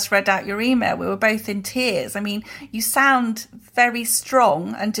we first read out your email, we were both in tears. I mean, you sound very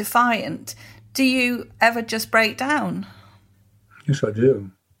strong and defiant. Do you ever just break down? Yes, I do.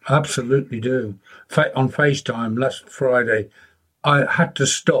 Absolutely do. On FaceTime last Friday, I had to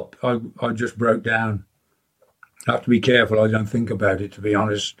stop. I just broke down. I have to be careful I don't think about it, to be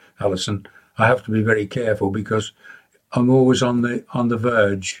honest, Alison. I have to be very careful because I'm always on the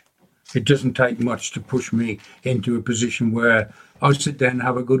verge. It doesn't take much to push me into a position where I sit down and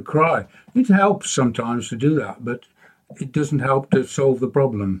have a good cry. It helps sometimes to do that, but it doesn't help to solve the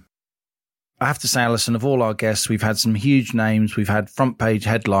problem. I have to say, Alison, of all our guests, we've had some huge names, we've had front page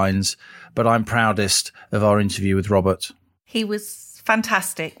headlines, but I'm proudest of our interview with Robert. He was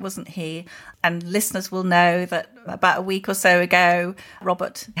fantastic, wasn't he? And listeners will know that about a week or so ago,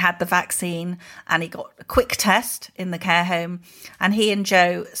 Robert had the vaccine and he got a quick test in the care home. And he and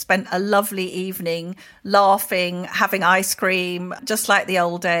Joe spent a lovely evening laughing, having ice cream, just like the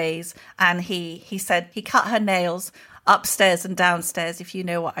old days. And he said he cut her nails upstairs and downstairs, if you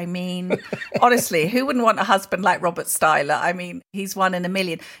know what I mean. Honestly, who wouldn't want a husband like Robert Styler? I mean, he's one in a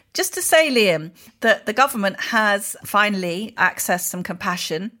million. Just to say, Liam, that the government has finally accessed some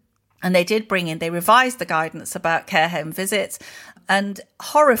compassion, and they revised the guidance about care home visits. And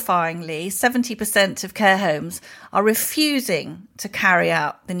horrifyingly, 70% of care homes are refusing to carry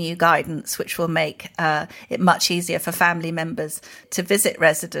out the new guidance, which will make it much easier for family members to visit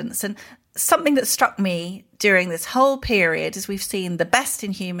residents. And something that struck me during this whole period is we've seen the best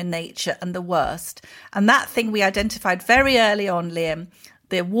in human nature and the worst. And that thing we identified very early on, Liam,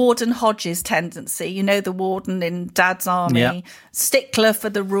 the Warden Hodges tendency, you know, the warden in Dad's Army, yeah. Stickler for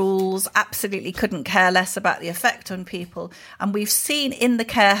the rules, absolutely couldn't care less about the effect on people. And we've seen in the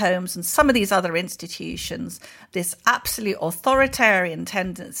care homes and some of these other institutions, this absolute authoritarian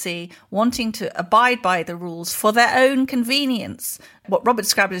tendency, wanting to abide by the rules for their own convenience. What Robert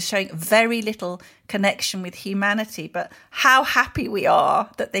described as showing very little connection with humanity. But how happy we are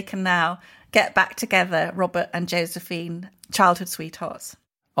that they can now get back together, Robert and Josephine, childhood sweethearts.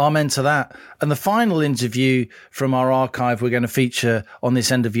 Amen to that. And the final interview from our archive we're going to feature on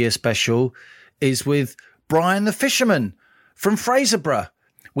this end of year special is with Brian the Fisherman from Fraserburgh.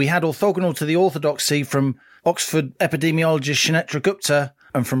 We had orthogonal to the orthodoxy from Oxford epidemiologist Shunetra Gupta,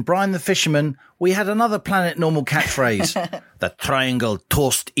 and from Brian the Fisherman, we had another Planet Normal catchphrase, the Triangle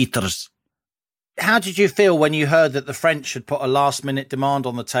Toast Eaters. How did you feel when you heard that the French had put a last-minute demand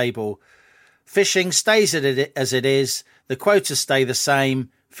on the table? Fishing stays as it is, the quotas stay the same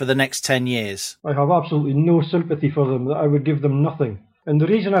for the next 10 years. I have absolutely no sympathy for them, that I would give them nothing. And the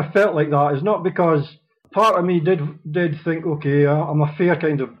reason I felt like that is not because part of me did think, okay, I'm a fair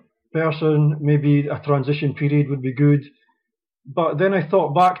kind of person, maybe a transition period would be good. But then I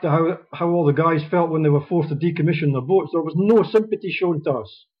thought back to how all the guys felt when they were forced to decommission their boats. There was no sympathy shown to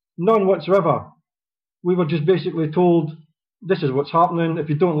us, none whatsoever. We were just basically told, this is what's happening, if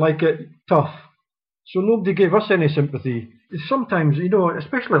you don't like it, tough. So nobody gave us any sympathy. Sometimes, you know,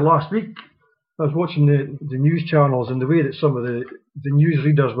 especially last week, I was watching the news channels and the way that some of the news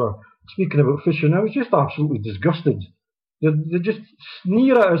readers were speaking about fishing. I was just absolutely disgusted. They just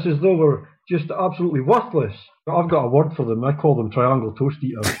sneer at us as though we're just absolutely worthless. I've got a word for them. I call them triangle toast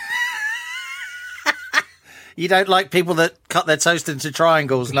eaters. You don't like people that cut their toast into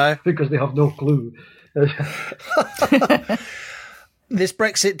triangles, no? Because they have no clue. This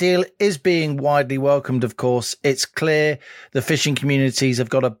Brexit deal is being widely welcomed, of course. It's clear the fishing communities have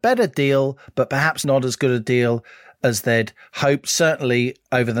got a better deal, but perhaps not as good a deal as they'd hoped, certainly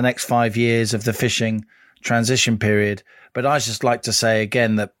over the next 5 years of the fishing transition period. But I'd just like to say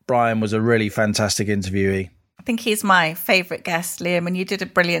again that Brian was a really fantastic interviewee. I think he's my favourite guest, Liam, and you did a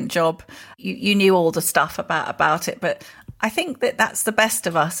brilliant job. You knew all the stuff about it, but I think that's the best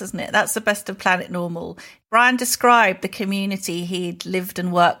of us, isn't it? That's the best of Planet Normal. Brian described the community he'd lived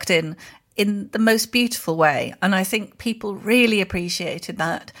and worked in the most beautiful way, and I think people really appreciated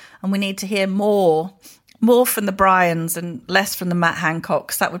that. And we need to hear more from the Brians and less from the Matt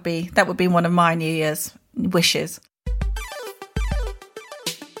Hancocks. That would be one of my New Year's wishes.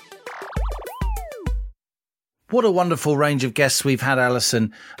 What a wonderful range of guests we've had,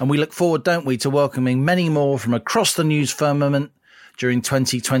 Alison, and we look forward, don't we, to welcoming many more from across the news firmament during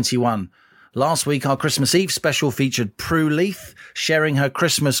 2021. Last week, our Christmas Eve special featured Prue Leith sharing her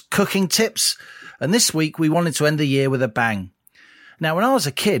Christmas cooking tips. And this week, we wanted to end the year with a bang. Now, when I was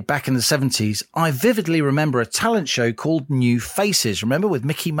a kid back in the 70s, I vividly remember a talent show called New Faces. Remember, with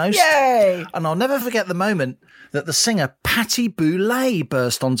Mickey Most? Yay! And I'll never forget the moment that the singer Patty Boulay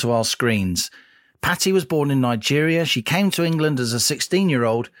burst onto our screens. Patty was born in Nigeria. She came to England as a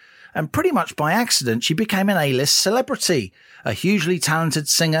 16-year-old. And pretty much by accident, she became an A-list celebrity, a hugely talented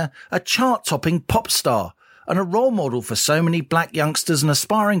singer, a chart-topping pop star, and a role model for so many black youngsters and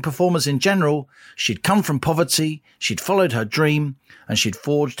aspiring performers in general. She'd come from poverty, she'd followed her dream, and she'd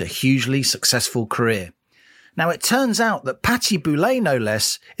forged a hugely successful career. Now, it turns out that Patty Boulay, no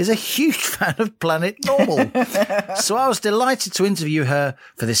less, is a huge fan of Planet Normal. So I was delighted to interview her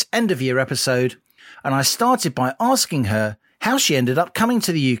for this end-of-year episode, and I started by asking her how she ended up coming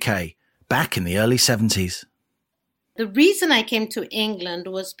to the UK back in the early 70s. The reason I came to England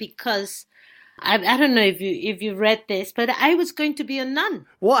was because, I don't know if you read this, but I was going to be a nun.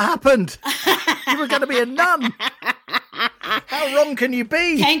 What happened? You were going to be a nun? How wrong can you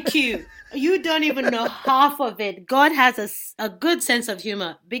be? Thank you. You don't even know half of it. God has a good sense of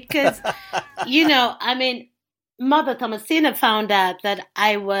humor because, Mother Thomasina found out that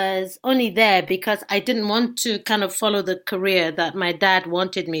I was only there because I didn't want to kind of follow the career that my dad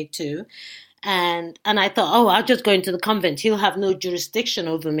wanted me to. And I thought, I'll just go into the convent. He'll have no jurisdiction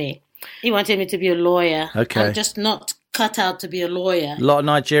over me. He wanted me to be a lawyer. Okay. I'm just not cut out to be a lawyer. A lot of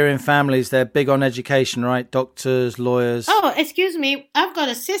Nigerian families, they're big on education, right? Doctors, lawyers. Oh, excuse me. I've got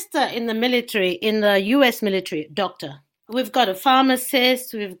a sister in the military, in the U.S. military, doctor. We've got a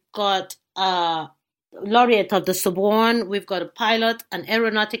pharmacist. We've got laureate of the Sorbonne. We've got a pilot, an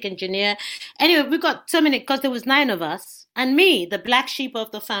aeronautic engineer. Anyway, we've got so many because there was 9 of us. And me, the black sheep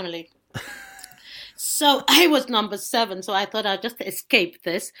of the family. So I was number 7. So I thought I'd just escape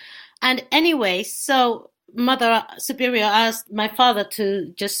this. And anyway, so Mother Superior asked my father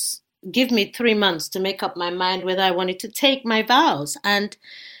to just give me 3 months to make up my mind whether I wanted to take my vows. And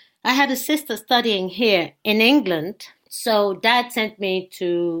I had a sister studying here in England. So Dad sent me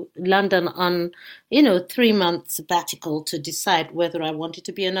to London on, 3-month sabbatical to decide whether I wanted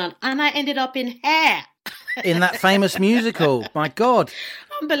to be a nun. And I ended up in Hair. In that famous musical. My God.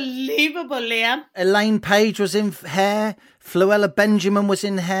 Unbelievable, Liam. Elaine Page was in Hair. Fluella Benjamin was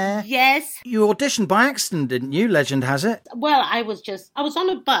in Hair. Yes. You auditioned by accident, didn't you? Legend has it. Well, I was on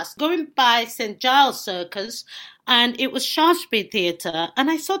a bus going by St. Giles Circus, and it was Shaftesbury Theatre, and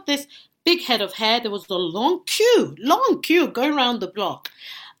I saw this big head of hair. There was a long queue going around the block.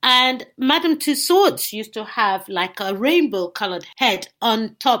 And Madame Tussauds used to have like a rainbow-coloured head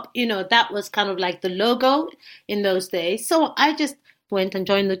on top. That was kind of like the logo in those days. So I just went and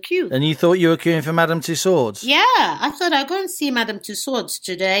joined the queue. And you thought you were queuing for Madame Tussauds? Yeah, I thought I'd go and see Madame Tussauds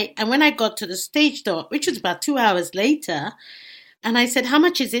today. And when I got to the stage door, which was about 2 hours later, and I said, how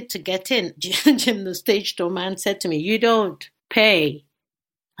much is it to get in? Jim, the stage door man, said to me, you don't pay.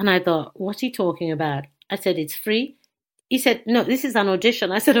 And I thought, what's he talking about? I said, it's free. He said, no, this is an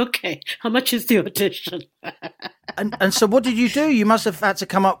audition. I said, okay, how much is the audition? And so what did you do? You must have had to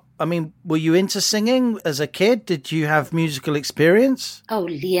come up. I mean, were you into singing as a kid? Did you have musical experience? Oh,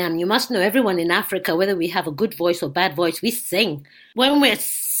 Liam, you must know everyone in Africa, whether we have a good voice or bad voice, we sing. When we're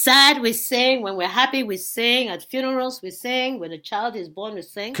sad, we sing. When we're happy, we sing. At funerals, we sing. When a child is born, we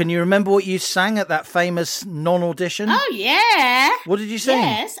sing. Can you remember what you sang at that famous non-audition? Oh, yeah. What did you sing?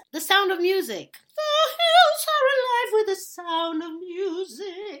 Yes, The Sound of Music. The hills are alive with the sound of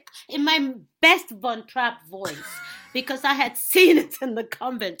music. In my best Von Trapp voice, because I had seen it in the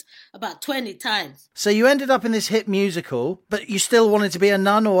convent about 20 times. So you ended up in this hit musical, but you still wanted to be a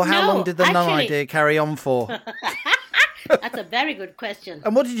nun, or how long did the nun idea carry on for? That's a very good question.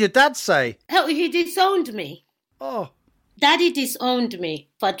 And what did your dad say? Oh, he disowned me. Oh. Daddy disowned me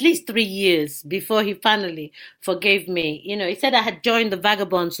for at least 3 years before he finally forgave me. He said I had joined the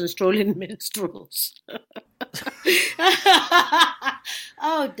vagabonds and strolling minstrels.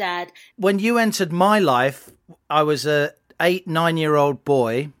 Oh, Dad. When you entered my life, I was a 8-9-year-old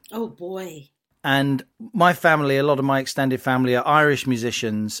boy. Oh, boy. And my family, a lot of my extended family are Irish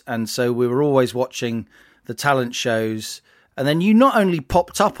musicians. And so we were always watching the talent shows. And then you not only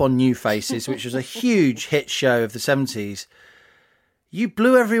popped up on New Faces, which was a huge hit show of the 70s, you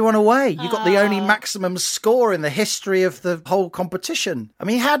blew everyone away. You got the only maximum score in the history of the whole competition. I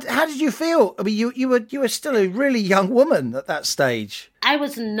mean, how did you feel? I mean, you were still a really young woman at that stage. I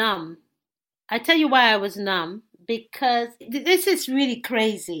was numb. I tell you why I was numb. because this is really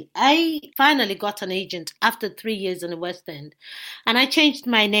crazy. I finally got an agent after 3 years in the West End, and I changed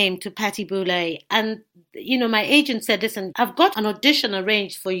my name to Patty Boulay. And, my agent said, listen, I've got an audition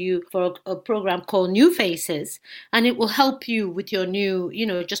arranged for you for a program called New Faces, and it will help you with your new,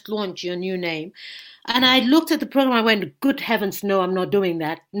 just launch your new name. And I looked at the program, I went, good heavens, no, I'm not doing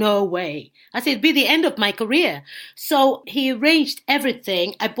that. No way. I said, it'd be the end of my career. So he arranged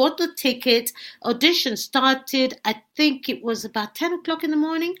everything. I bought the ticket. Audition started, I think it was about 10 o'clock in the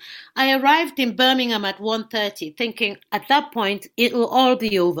morning. I arrived in Birmingham at 1:30, thinking at that point, it will all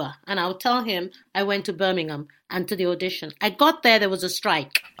be over. And I'll tell him I went to Birmingham and to the audition. I got there was a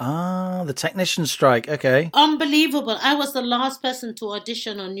strike. Ah, the technician strike. Okay. Unbelievable. I was the last person to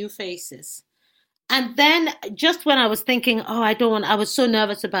audition on New Faces. And then just when I was thinking, I was so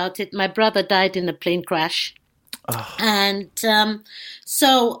nervous about it, my brother died in a plane crash. Oh. And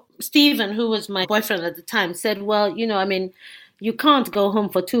so Stephen, who was my boyfriend at the time, said, well, you can't go home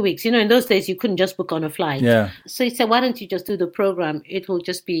for 2 weeks. In those days, you couldn't just book on a flight. Yeah. So he said, why don't you just do the program? It will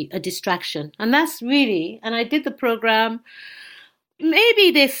just be a distraction. And and I did the program.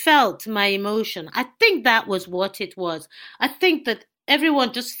 Maybe they felt my emotion. I think that was what it was. I think that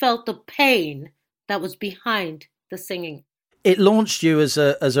everyone just felt the pain that was behind the singing. It launched you as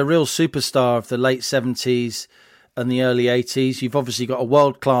a real superstar of the late 70s and the early 80s. You've obviously got a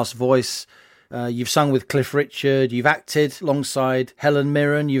world-class voice. You've sung with Cliff Richard. You've acted alongside Helen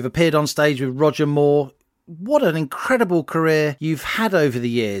Mirren. You've appeared on stage with Roger Moore. What an incredible career you've had over the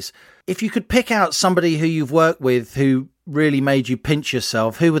years. If you could pick out somebody who you've worked with who really made you pinch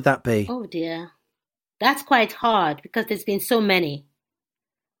yourself, who would that be? Oh, dear. That's quite hard because there's been so many.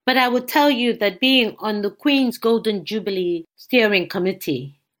 But I would tell you that being on the Queen's Golden Jubilee Steering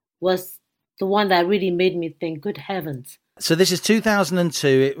Committee was the one that really made me think, good heavens. So this is 2002.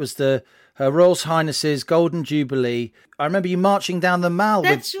 It was Her Royal Highness's Golden Jubilee. I remember you marching down the Mall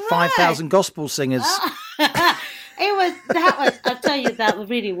with 5,000 gospel singers. I'll tell you, that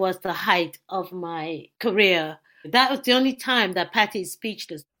really was the height of my career. That was the only time that Patty's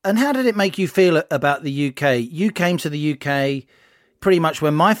speechless. And how did it make you feel about the UK? You came to the UK pretty much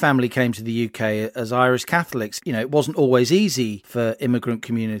when my family came to the UK as Irish Catholics. It wasn't always easy for immigrant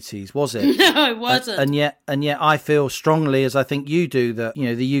communities, was it? No, it wasn't. And yet I feel strongly, as I think you do, that,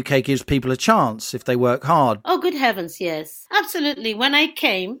 the UK gives people a chance if they work hard. Oh, good heavens, yes. Absolutely. When I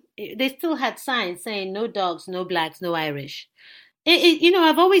came, they still had signs saying no dogs, no blacks, no Irish.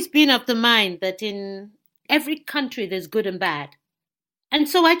 I've always been of the mind that in every country there's good and bad. And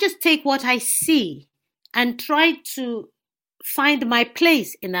so I just take what I see and try to find my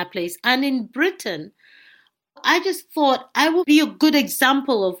place in that place. And in Britain, I just thought I would be a good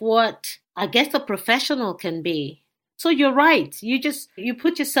example of what I guess a professional can be. So you're right. You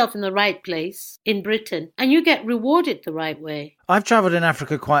put yourself in the right place in Britain and you get rewarded the right way. I've travelled in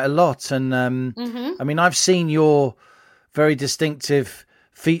Africa quite a lot. And I mean, I've seen your very distinctive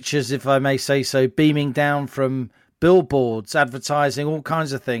features, if I may say so, beaming down from billboards, advertising, all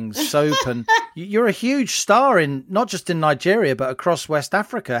kinds of things, soap, and you're a huge star not just in Nigeria, but across West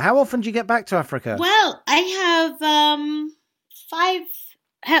Africa. How often do you get back to Africa? Well, I have 5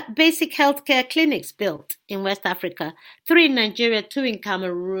 basic healthcare clinics built in West Africa, 3 in Nigeria, 2 in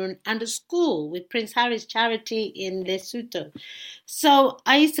Cameroon, and a school with Prince Harry's charity in Lesotho. So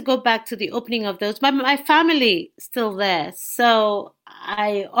I used to go back to the opening of those. My family is still there, so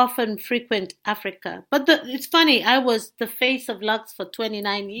I often frequent Africa. But it's funny, I was the face of Lux for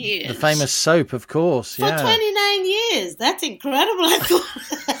 29 years. The famous soap, of course. For 29 years. That's incredible.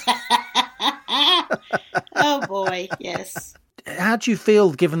 Oh, boy, yes. How do you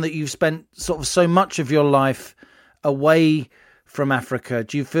feel, given that you've spent sort of so much of your life away from Africa?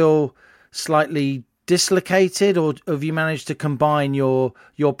 Do you feel slightly dislocated, or have you managed to combine your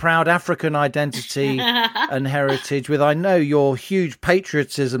proud African identity and heritage with, I know, your huge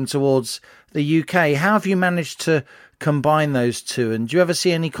patriotism towards the UK? How have you managed to combine those two? And do you ever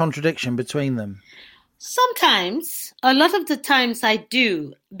see any contradiction between them? Sometimes. A lot of the times I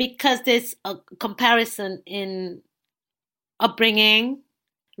do, because there's a comparison in upbringing,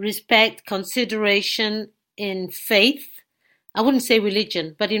 respect, consideration, in faith. I wouldn't say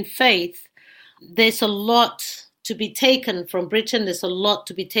religion, but in faith, there's a lot to be taken from Britain. There's a lot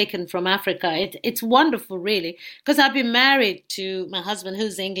to be taken from Africa. It's wonderful, really, because I've been married to my husband,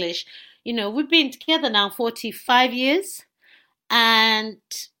 who's English. We've been together now 45 years, and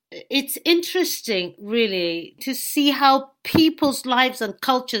it's interesting, really, to see how people's lives and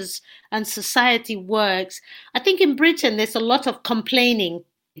cultures and society works. I think in Britain, there's a lot of complaining.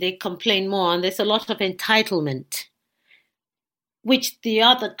 They complain more, and there's a lot of entitlement, which the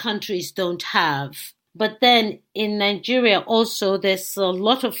other countries don't have. But then in Nigeria also, there's a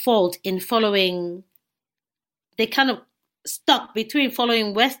lot of fault in following. They kind of stuck between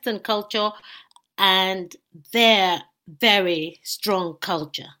following Western culture and their very strong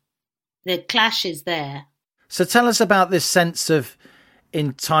culture. The clash is there. So tell us about this sense of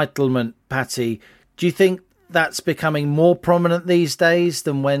entitlement, Patty. Do you think that's becoming more prominent these days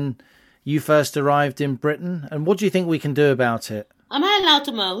than when you first arrived in Britain? And what do you think we can do about it? Am I allowed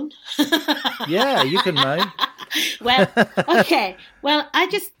to moan? Yeah, you can moan. Well, okay. Well, I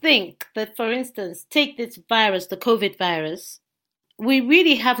just think that, for instance, take this virus, the COVID virus. We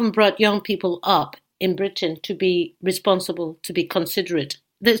really haven't brought young people up in Britain to be responsible, to be considerate.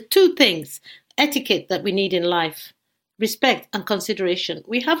 There's two things, etiquette that we need in life. Respect and consideration.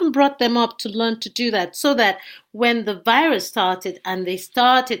 We haven't brought them up to learn to do that, so that when the virus started and they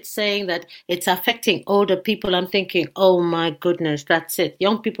started saying that it's affecting older people, I'm thinking, oh my goodness, that's it.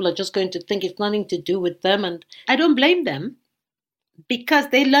 Young people are just going to think it's nothing to do with them. And I don't blame them because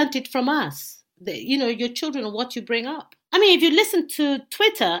they learned it from us. Your children are what you bring up. I mean, if you listen to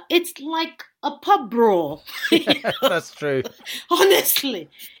Twitter, it's like a pub brawl. That's true. Honestly,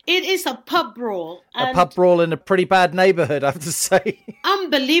 it is a pub brawl. A pub brawl in a pretty bad neighbourhood, I have to say.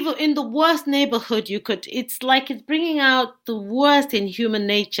 Unbelievable. In the worst neighbourhood it's like it's bringing out the worst in human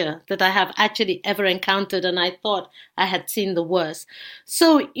nature that I have actually ever encountered, and I thought I had seen the worst.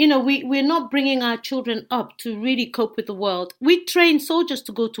 So, we're not bringing our children up to really cope with the world. We train soldiers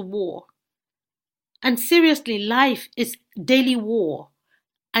to go to war. And seriously, life is daily war.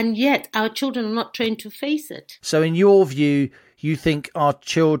 And yet our children are not trained to face it. So in your view, you think our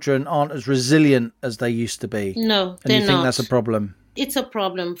children aren't as resilient as they used to be? No, they're not. And you think that's a problem? It's a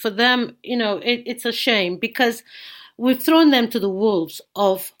problem. For them, it's a shame because we've thrown them to the wolves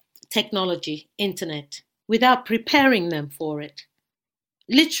of technology, internet, without preparing them for it.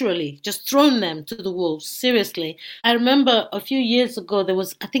 Literally, just thrown them to the wolves, seriously. I remember a few years ago, there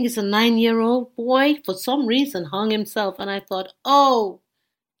was, I think it's a 9-year-old boy, for some reason, hung himself. And I thought, oh,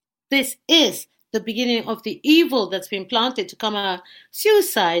 this is the beginning of the evil that's been planted to come out.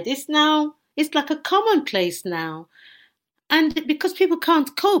 Suicide is now, it's like a commonplace now. And because people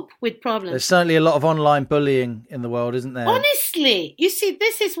can't cope with problems. There's certainly a lot of online bullying in the world, isn't there? Honestly, you see,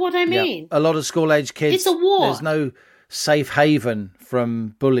 this is what I mean. Yeah. A lot of school-age kids. It's a war. There's no safe haven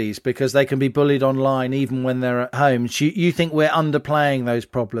from bullies because they can be bullied online even when they're at home. You think we're underplaying those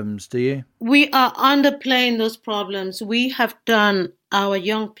problems, do you? We are underplaying those problems. We have done our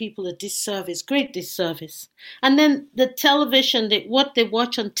young people a disservice, great disservice. And then the television, what they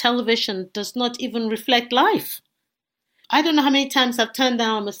watch on television does not even reflect life. I don't know how many times I've turned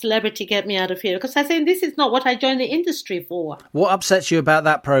down a celebrity, get me out of here, because I say this is not what I joined the industry for. What upsets you about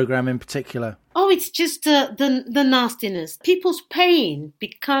that programme in particular? Oh, it's just the nastiness. People's pain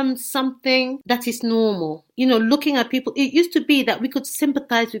becomes something that is normal. Looking at people, it used to be that we could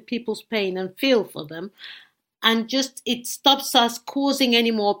sympathise with people's pain and feel for them, and just it stops us causing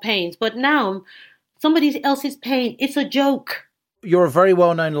any more pains. But now, somebody else's pain, it's a joke. You're a very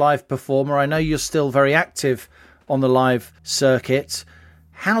well-known live performer. I know you're still very active on the live circuit.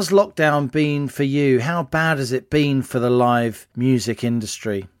 How's lockdown been for you? How bad has it been for the live music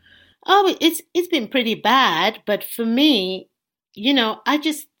industry? Oh, it's been pretty bad, but for me, I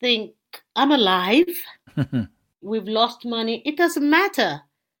just think I'm alive. We've lost money. It doesn't matter.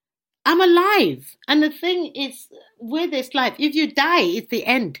 I'm alive. And the thing is, with this life, if you die, it's the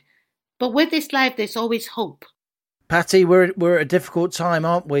end. But with this life, there's always hope. Patty, we're at a difficult time,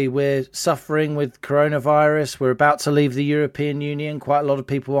 aren't we? We're suffering with coronavirus. We're about to leave the European Union. Quite a lot of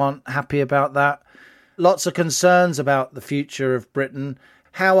people aren't happy about that. Lots of concerns about the future of Britain.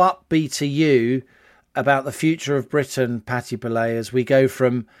 How upbeat are you about the future of Britain, Patty Boulay, as we go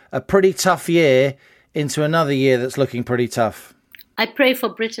from a pretty tough year into another year that's looking pretty tough? I pray for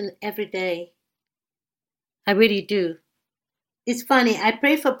Britain every day. I really do. It's funny. I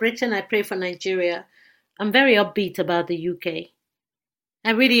pray for Britain. I pray for Nigeria. I'm very upbeat about the UK.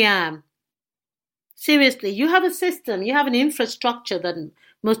 I really am. Seriously, you have a system, you have an infrastructure that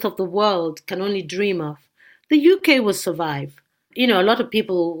most of the world can only dream of. The UK will survive. A lot of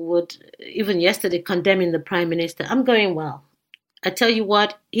people would, even yesterday, condemning the Prime Minister. I'm going, well, I tell you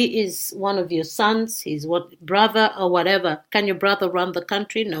what, he is one of your sons, he's brother or whatever. Can your brother run the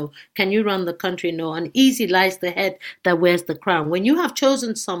country? No. Can you run the country? No. And easy lies the head that wears the crown. When you have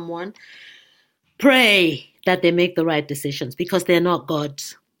chosen someone, pray that they make the right decisions because they're not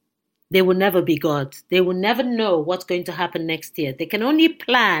gods. They will never be gods. They will never know what's going to happen next year. They can only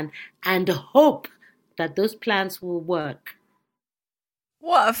plan and hope that those plans will work.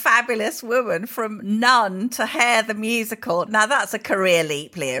 What a fabulous woman, from Nun to Hair the musical. Now that's a career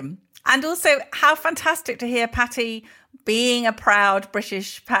leap, Liam. And also, how fantastic to hear Patty being a proud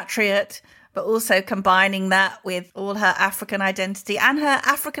British patriot, but also combining that with all her African identity and her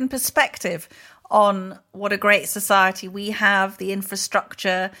African perspective on what a great society we have, the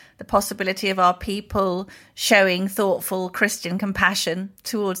infrastructure, the possibility of our people showing thoughtful Christian compassion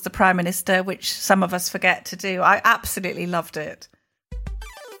towards the Prime Minister, which some of us forget to do. I absolutely loved it.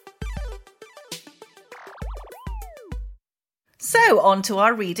 So on to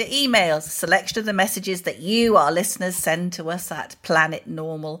our reader emails, a selection of the messages that you, our listeners, send to us at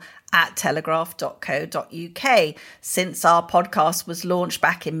planetnormal@telegraph.co.uk. Since our podcast was launched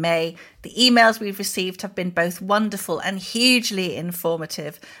back in May, the emails we've received have been both wonderful and hugely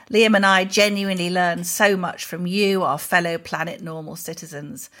informative. Liam and I genuinely learned so much from you, our fellow Planet Normal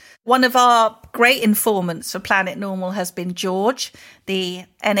citizens. One of our great informants for Planet Normal has been George, the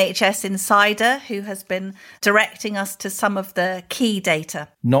NHS insider who has been directing us to some of the key data.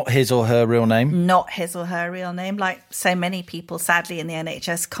 Not his or her real name? Not his or her real name. Like so many people, sadly, in the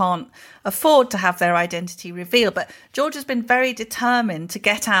NHS can't afford to have their identity revealed. But George has been very determined to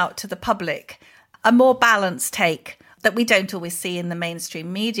get out to the public a more balanced take that we don't always see in the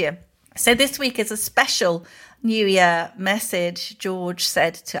mainstream media. So this week is a special New Year message. George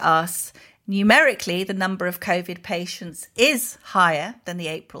said to us, numerically, the number of COVID patients is higher than the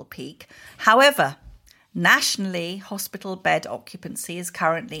April peak. However, nationally, hospital bed occupancy is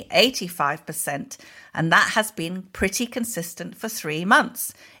currently 85%, and that has been pretty consistent for 3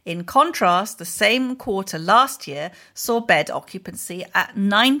 months. In contrast, the same quarter last year saw bed occupancy at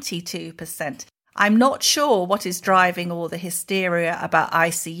 92%. I'm not sure what is driving all the hysteria about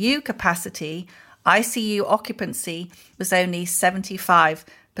ICU capacity. ICU occupancy was only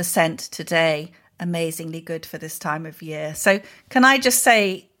 75% today. Amazingly good for this time of year. So can I just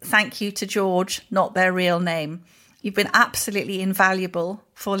say thank you to George, not their real name. You've been absolutely invaluable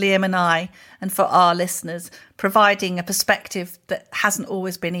for Liam and I and for our listeners, providing a perspective that hasn't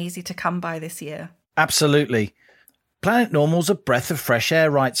always been easy to come by this year. Absolutely. Planet Normal's a breath of fresh air,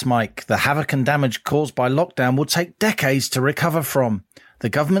 writes Mike. The havoc and damage caused by lockdown will take decades to recover from. The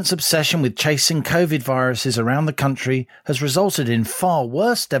government's obsession with chasing COVID viruses around the country has resulted in far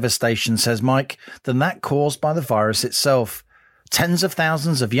worse devastation, says Mike, than that caused by the virus itself. Tens of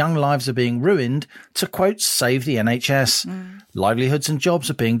thousands of young lives are being ruined to, quote, save the NHS. Livelihoods and jobs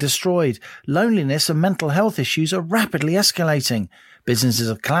are being destroyed. Loneliness and mental health issues are rapidly escalating. Businesses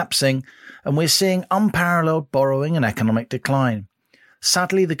are collapsing, and we're seeing unparalleled borrowing and economic decline.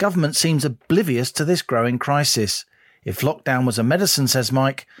 Sadly, the government seems oblivious to this growing crisis. If lockdown was a medicine, says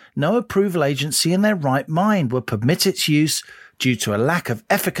Mike, no approval agency in their right mind would permit its use due to a lack of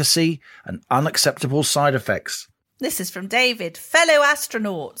efficacy and unacceptable side effects. This is from David, fellow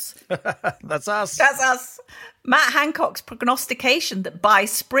astronauts. That's us. That's us. Matt Hancock's prognostication that by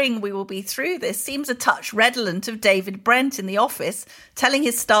spring we will be through this seems a touch redolent of David Brent in The Office, telling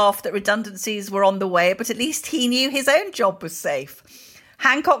his staff that redundancies were on the way, but at least he knew his own job was safe.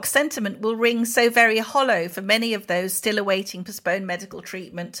 Hancock's sentiment will ring so very hollow for many of those still awaiting postponed medical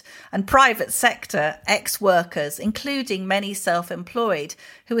treatment and private sector ex-workers, including many self-employed,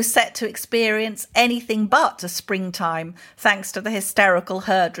 who are set to experience anything but a springtime, thanks to the hysterical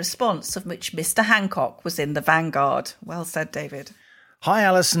herd response of which Mr. Hancock was in the vanguard. Well said, David. Hi,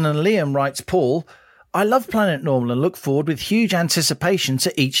 Alison and Liam, writes Paul. I love Planet Normal and look forward with huge anticipation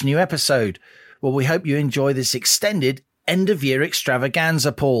to each new episode. Well, we hope you enjoy this extended end-of-year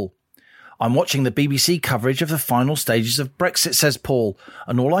extravaganza, Paul. I'm watching the BBC coverage of the final stages of Brexit, says Paul,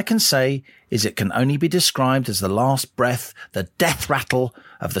 and all I can say is it can only be described as the last breath, the death rattle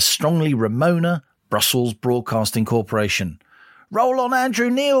of the strongly Ramona Brussels Broadcasting Corporation. Roll on Andrew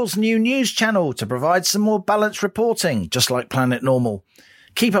Neil's new news channel to provide some more balanced reporting, just like Planet Normal.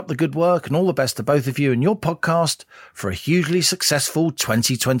 Keep up the good work and all the best to both of you and your podcast for a hugely successful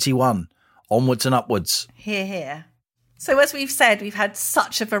 2021. Onwards and upwards. Hear, hear. So as we've said, we've had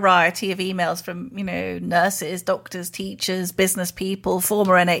such a variety of emails from, nurses, doctors, teachers, business people,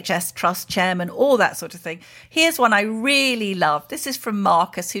 former NHS Trust chairman, all that sort of thing. Here's one I really love. This is from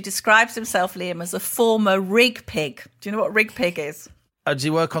Marcus, who describes himself, Liam, as a former rig pig. Do you know what rig pig is? Does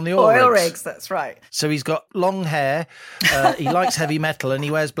he work on the oil rigs? Rigs, that's right. So he's got long hair, he likes heavy metal, and he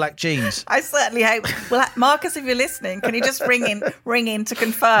wears black jeans. I certainly hope. Well, Marcus, if you're listening, can you just ring in to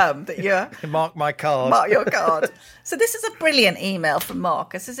confirm that you're... Mark my card. Mark your card. So this is a brilliant email from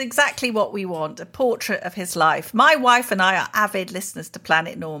Marcus. It's exactly what we want, a portrait of his life. My wife and I are avid listeners to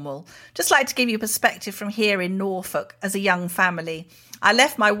Planet Normal. Just like to give you a perspective from here in Norfolk as a young family. I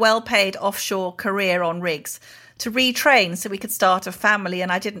left my well-paid offshore career on rigs to retrain so we could start a family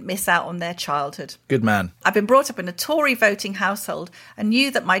and I didn't miss out on their childhood. Good man. I've been brought up in a Tory voting household and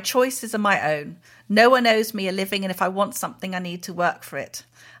knew that my choices are my own. No one owes me a living, and if I want something, I need to work for it.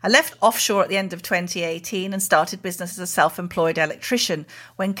 I left offshore at the end of 2018 and started business as a self-employed electrician.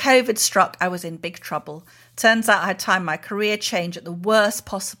 When COVID struck, I was in big trouble. Turns out I had timed my career change at the worst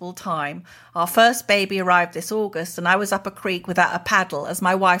possible time. Our first baby arrived this August and I was up a creek without a paddle as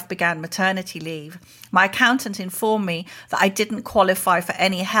my wife began maternity leave. My accountant informed me that I didn't qualify for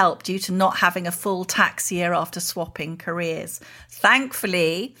any help due to not having a full tax year after swapping careers.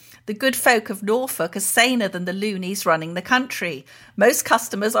 Thankfully, the good folk of Norfolk are saner than the loonies running the country. Most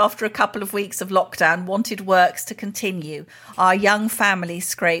customers, after a couple of weeks of lockdown, wanted works to continue. Our young family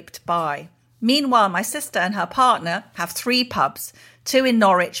scraped by. Meanwhile, my sister and her partner have 3 pubs, 2 in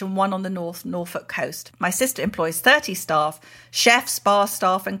Norwich and 1 on the North Norfolk coast. My sister employs 30 staff, chefs, bar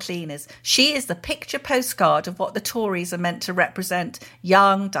staff and cleaners. She is the picture postcard of what the Tories are meant to represent: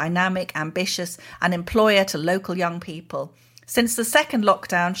 young, dynamic, ambitious, an employer to local young people. Since the second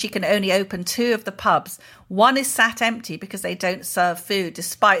lockdown, she can only open 2 of the pubs. 1 is sat empty because they don't serve food,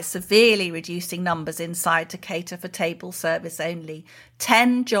 despite severely reducing numbers inside to cater for table service only.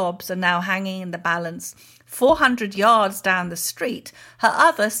 10 jobs are now hanging in the balance. 400 yards down the street, her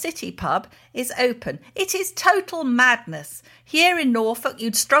other city pub is open. It is total madness. Here in Norfolk,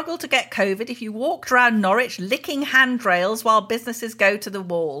 you'd struggle to get COVID if you walked around Norwich licking handrails while businesses go to the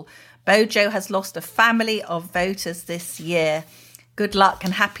wall. Bojo has lost a family of voters this year. Good luck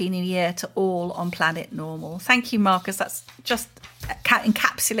and Happy New Year to all on Planet Normal. Thank you, Marcus. That's just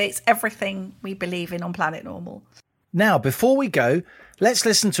encapsulates everything we believe in on Planet Normal. Now, before we go, let's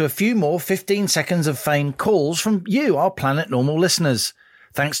listen to a few more 15 seconds of fame calls from you, our Planet Normal listeners.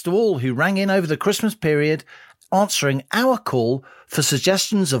 Thanks to all who rang in over the Christmas period, answering our call for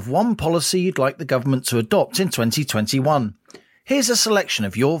suggestions of one policy you'd like the government to adopt in 2021. Here's a selection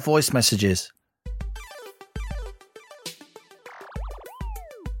of your voice messages.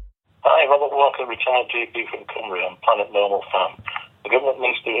 Hi, Robert Walker, retired GP from Cumbria and Planet Normal fan. The government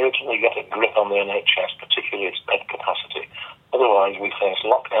needs to urgently get a grip on the NHS, particularly its bed capacity. Otherwise, we face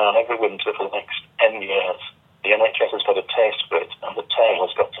lockdown every winter for the next 10 years. The NHS has got a taste for it, and the tail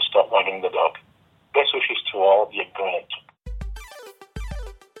has got to stop wagging the dog. Best wishes to all. You're great.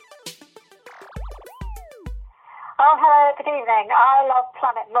 Oh, hello, good evening. I love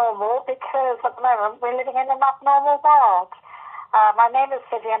Planet Normal because at the moment we're living in an abnormal world. My name is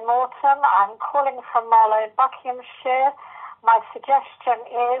Vivian Morton. I'm calling from Marlow, Buckinghamshire. My suggestion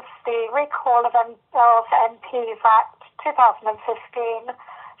is the recall of MPs Act 2015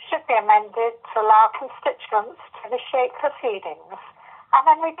 should be amended to allow constituents to initiate proceedings. And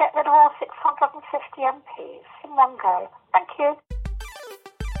then we get rid of all 650 MPs in one go. Thank you.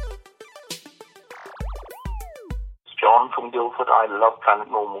 John from Guildford. I love Planet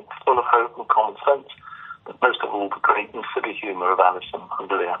Normal, full of hope and common sense, but most of all the great and silly humour of Alison and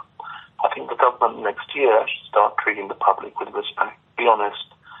Leah. I think the government next year should start treating the public with respect. Be honest,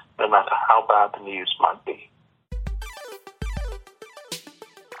 no matter how bad the news might be.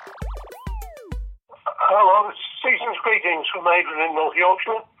 Hello, season's greetings from Adrian in North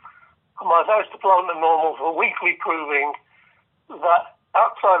Yorkshire. And my thanks to Planet Normal for weekly proving that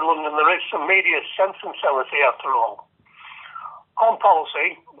outside London there is some media sense and sanity after all. On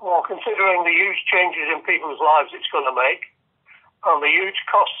policy, while considering the huge changes in people's lives it's going to make and the huge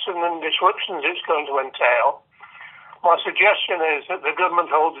costs and disruptions it's going to entail, my suggestion is that the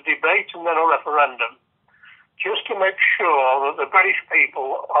government holds a debate and then a referendum just to make sure that the British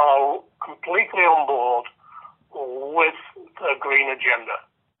people are completely on board with the green agenda.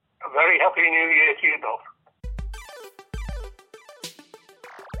 A very happy New Year to you both.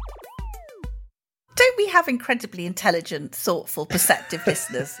 Don't we have incredibly intelligent, thoughtful, perceptive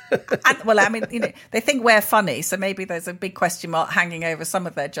listeners? And, well, I mean, you know, they think we're funny, so maybe there's a big question mark hanging over some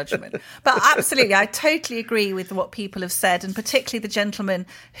of their judgment. But absolutely, I totally agree with what people have said, and particularly the gentleman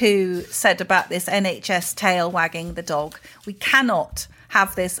who said about this NHS tail wagging the dog. We cannot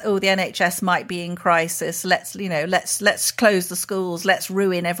have this, oh, the NHS might be in crisis, let's close the schools, let's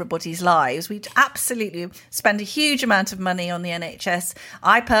ruin everybody's lives. We absolutely spend a huge amount of money on the NHS.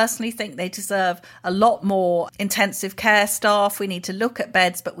 I personally think they deserve a lot more intensive care staff. We need to look at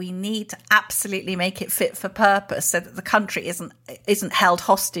beds, but we need to absolutely make it fit for purpose so that the country isn't held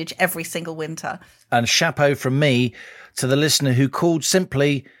hostage every single winter. And chapeau from me to the listener who called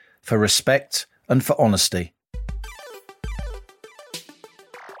simply for respect and for honesty.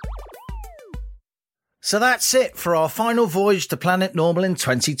 So that's it for our final voyage to Planet Normal in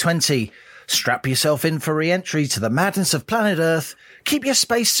 2020. Strap yourself in for re-entry to the madness of planet Earth, keep your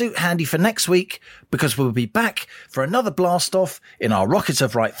spacesuit handy for next week, because we'll be back for another blast off in our rocket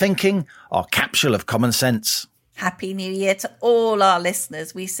of right thinking, our capsule of common sense. Happy New Year to all our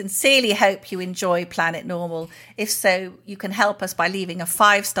listeners. We sincerely hope you enjoy Planet Normal. If so, you can help us by leaving a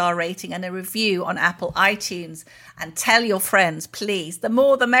 5-star rating and a review on Apple iTunes. And tell your friends, please. The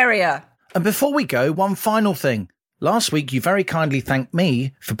more the merrier. And before we go, one final thing. Last week, you very kindly thanked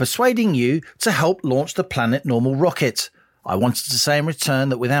me for persuading you to help launch the Planet Normal rocket. I wanted to say in return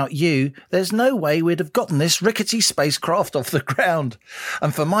that without you, there's no way we'd have gotten this rickety spacecraft off the ground.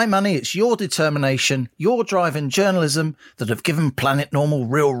 And for my money, it's your determination, your drive and journalism that have given Planet Normal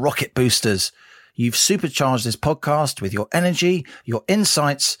real rocket boosters. You've supercharged this podcast with your energy, your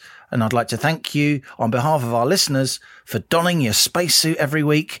insights, and I'd like to thank you on behalf of our listeners for donning your spacesuit every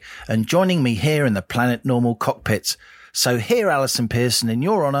week and joining me here in the Planet Normal cockpit. So here, Alison Pearson, in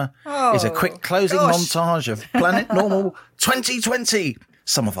your honour, is a quick closing montage of Planet Normal 2020,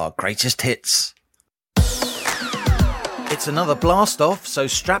 some of our greatest hits. It's another blast off, so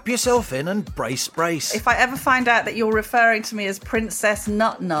strap yourself in and brace. If I ever find out that you're referring to me as Princess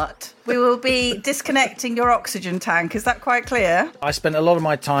Nut, we will be disconnecting your oxygen tank. Is that quite clear? I spent a lot of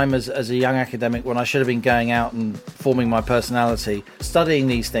my time as a young academic, when I should have been going out and forming my personality, studying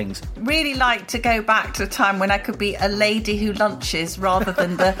these things. Really like to go back to a time when I could be a lady who lunches rather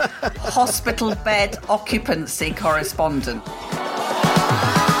than the hospital bed occupancy correspondent.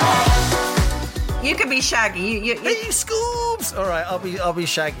 You can be Shaggy. Hey, Scoobs! All right, I'll be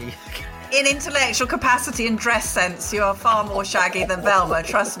Shaggy. In intellectual capacity and dress sense, you're far more Shaggy than Velma.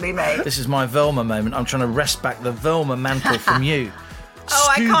 Trust me, mate. This is my Velma moment. I'm trying to wrest back the Velma mantle from you.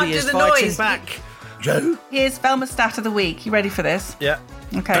 I can't do is the fighting noise. back. Joe. Here's Velma stat of the week. You ready for this? Yeah.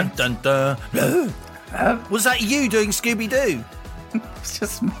 Okay. Dun dun dun. Was that you doing Scooby Doo? It's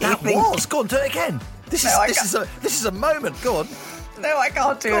just me. That was. Go on, do it again. This is a moment. Go on. No, I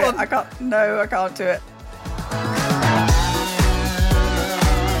can't do it. I can't do it.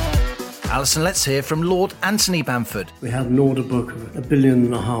 Alison, let's hear from Lord Anthony Bamford. We had an order book of $1.5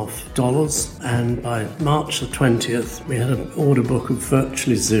 billion, and by March the 20th, we had an order book of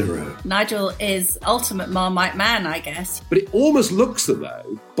virtually zero. Nigel is ultimate Marmite man, I guess. But it almost looks as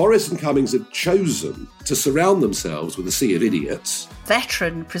though Boris and Cummings had chosen to surround themselves with a sea of idiots.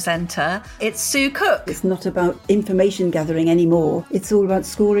 Veteran presenter, it's Sue Cook. It's not about information gathering anymore. It's all about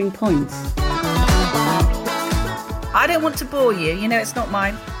scoring points. I don't want to bore you. You know, it's not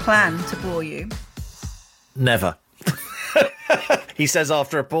my plan to bore you. Never. He says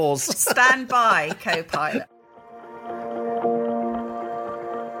after a pause. Stand by, co-pilot.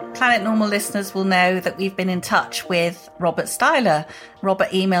 Planet Normal listeners will know that we've been in touch with Robert Styler. Robert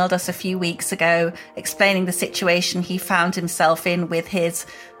emailed us a few weeks ago explaining the situation he found himself in with his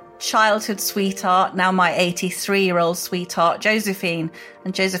childhood sweetheart, now my 83-year-old sweetheart, Josephine.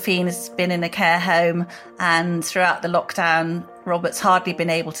 And Josephine has been in a care home, and throughout the lockdown, Robert's hardly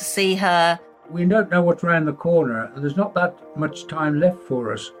been able to see her. We don't know what's around the corner, and there's not that much time left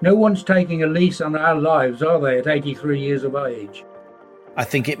for us. No one's taking a lease on our lives, are they, at 83 years of age? I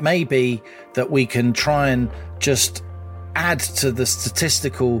think it may be that we can try and just add to the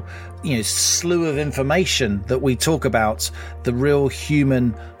statistical, slew of information that we talk about, the real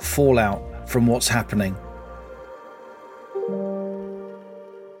human fallout from what's happening.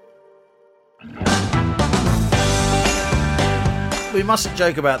 We mustn't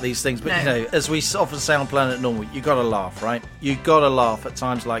joke about these things, but as we often say on Planet Normal, you got to laugh, right? You got to laugh at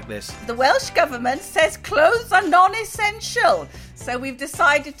times like this. The Welsh Government says clothes are non-essential, so we've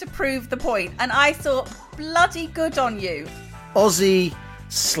decided to prove the point, and I thought, bloody good on you. Aussie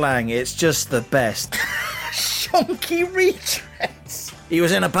slang, it's just the best. Shonky retreads. He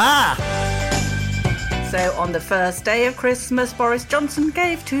was in a bar. So on the first day of Christmas, Boris Johnson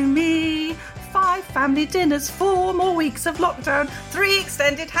gave to me 5 family dinners, 4 more weeks of lockdown, 3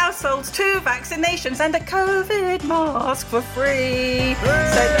 extended households, 2 vaccinations, and a COVID mask for free.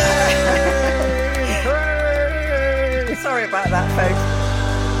 Sorry about that, folks.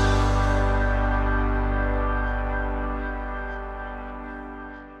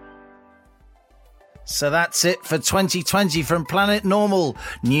 So that's it for 2020 from Planet Normal.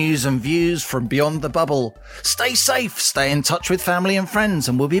 News and views from beyond the bubble. Stay safe, stay in touch with family and friends,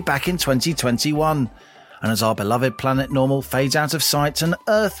 and we'll be back in 2021. And as our beloved Planet Normal fades out of sight and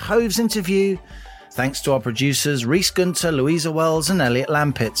Earth hoves into view, thanks to our producers Rhys Gunter, Louisa Wells and Elliot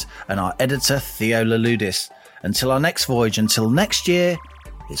Lampitt, and our editor Theo Laludis. Until our next voyage, until next year,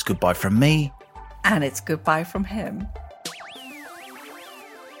 it's goodbye from me. And it's goodbye from him.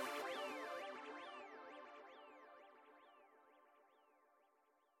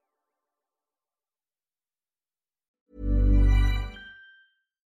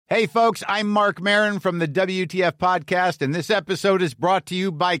 Hey, folks, I'm Mark Maron from the WTF Podcast, and this episode is brought to you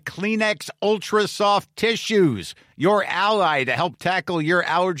by Kleenex Ultra Soft Tissues, your ally to help tackle your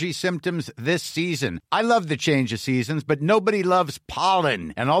allergy symptoms this season. I love the change of seasons, but nobody loves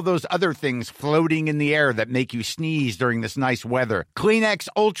pollen and all those other things floating in the air that make you sneeze during this nice weather. Kleenex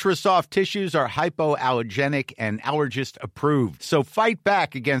Ultra Soft Tissues are hypoallergenic and allergist approved, so fight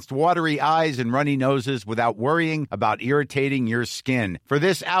back against watery eyes and runny noses without worrying about irritating your skin. For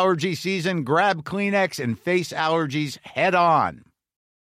this allergy season, grab Kleenex and face allergies head on.